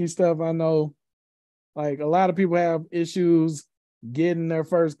sneaky stuff I know. Like a lot of people have issues getting their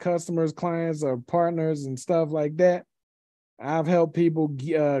first customers, clients, or partners and stuff like that. I've helped people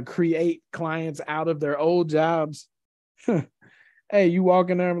create clients out of their old jobs. Hey, you walk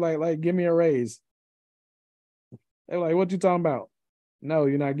in there and like, give me a raise. They're like, what you talking about? No,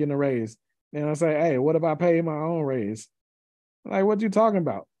 you're not getting a raise. And I say, hey, what if I pay my own raise? Like, what you talking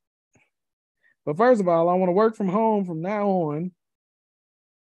about? But first of all, I want to work from home from now on.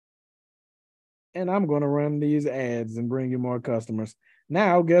 And I'm going to run these ads and bring you more customers.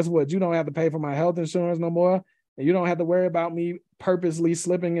 Now, guess what? You don't have to pay for my health insurance no more. And you don't have to worry about me purposely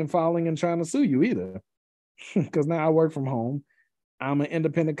slipping and falling and trying to sue you either. Because now I work from home. I'm an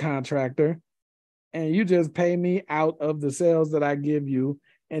independent contractor. And you just pay me out of the sales that I give you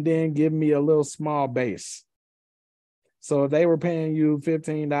and then give me a little small base. So if they were paying you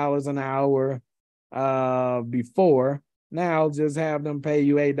 $15 an hour before, now just have them pay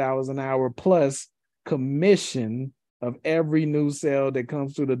you $8 an hour plus commission of every new sale that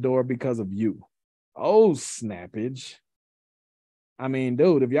comes through the door because of you. Oh, snappage. I mean,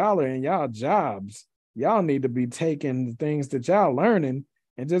 dude, if y'all are in y'all jobs, y'all need to be taking the things that y'all learning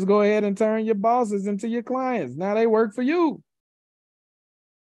and just go ahead and turn your bosses into your clients. Now they work for you.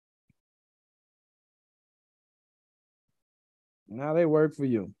 Now they work for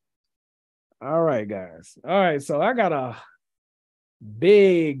you. All right, guys. All right, so I got a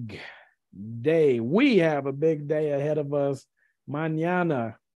big day. We have a big day ahead of us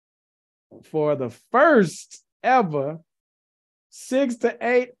mañana for the first ever 6 to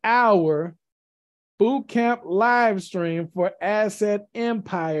 8 hour boot camp live stream for Asset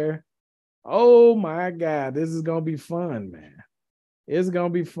Empire. Oh my God, this is going to be fun, man. It's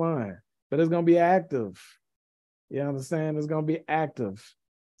going to be fun, but it's going to be active. You understand? It's going to be active.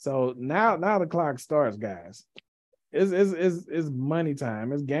 So now the clock starts, guys. It's money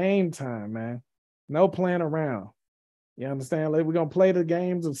time. It's game time, man. No playing around. You understand? Like, we're gonna play the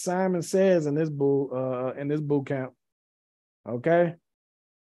games of Simon Says in this boot camp. Okay?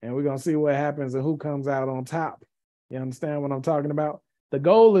 And we're gonna see what happens and who comes out on top. You understand what I'm talking about? The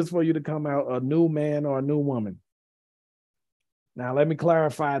goal is for you to come out a new man or a new woman. Now, let me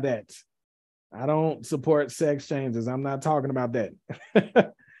clarify that. I don't support sex changes. I'm not talking about that.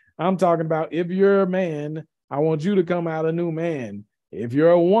 I'm talking about if you're a man, I want you to come out a new man. If you're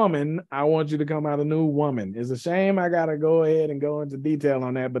a woman, I want you to come out a new woman. It's a shame I got to go ahead and go into detail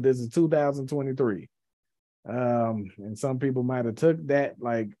on that, but this is 2023. And some people might have took that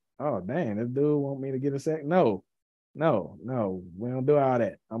like, oh, dang, this dude want me to get a sex. No, we don't do all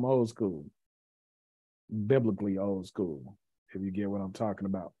that. I'm old school, biblically old school, if you get what I'm talking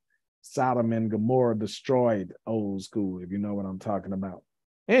about. Sodom and Gomorrah destroyed old school, if you know what I'm talking about.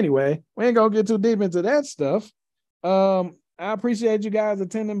 Anyway, we ain't gonna get too deep into that stuff. I appreciate you guys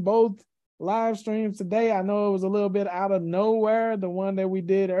attending both live streams today. I know it was a little bit out of nowhere, the one that we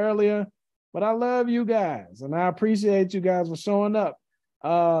did earlier, but I love you guys and I appreciate you guys for showing up.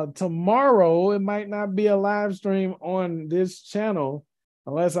 Tomorrow, it might not be a live stream on this channel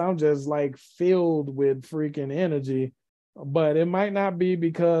unless I'm just like filled with freaking energy, but it might not be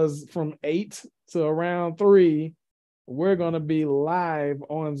because from 8 to around 3, we're going to be live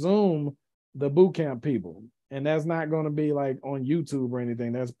on Zoom, the bootcamp people. And that's not going to be like on YouTube or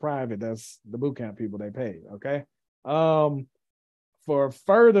anything. That's private. That's the bootcamp people, they pay. Okay. For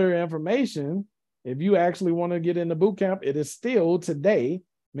further information, if you actually want to get into bootcamp, it is still today,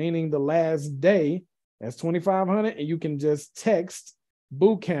 meaning the last day. That's $2,500. And you can just text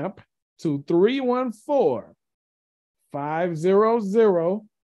bootcamp to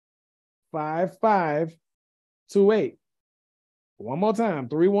 314-500-5528. One more time,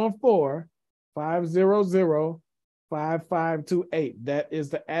 314-500-5528. That is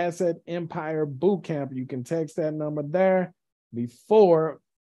the Asset Empire Bootcamp. You can text that number there before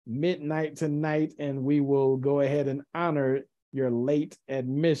midnight tonight, and we will go ahead and honor your late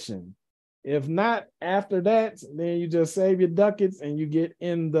admission. If not, after that, then you just save your ducats and you get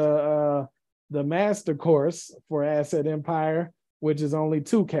in the master course for Asset Empire, which is only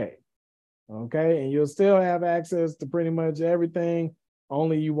 $2K. Okay, and you'll still have access to pretty much everything,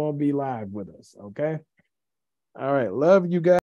 only you won't be live with us. Okay. All right, love you guys.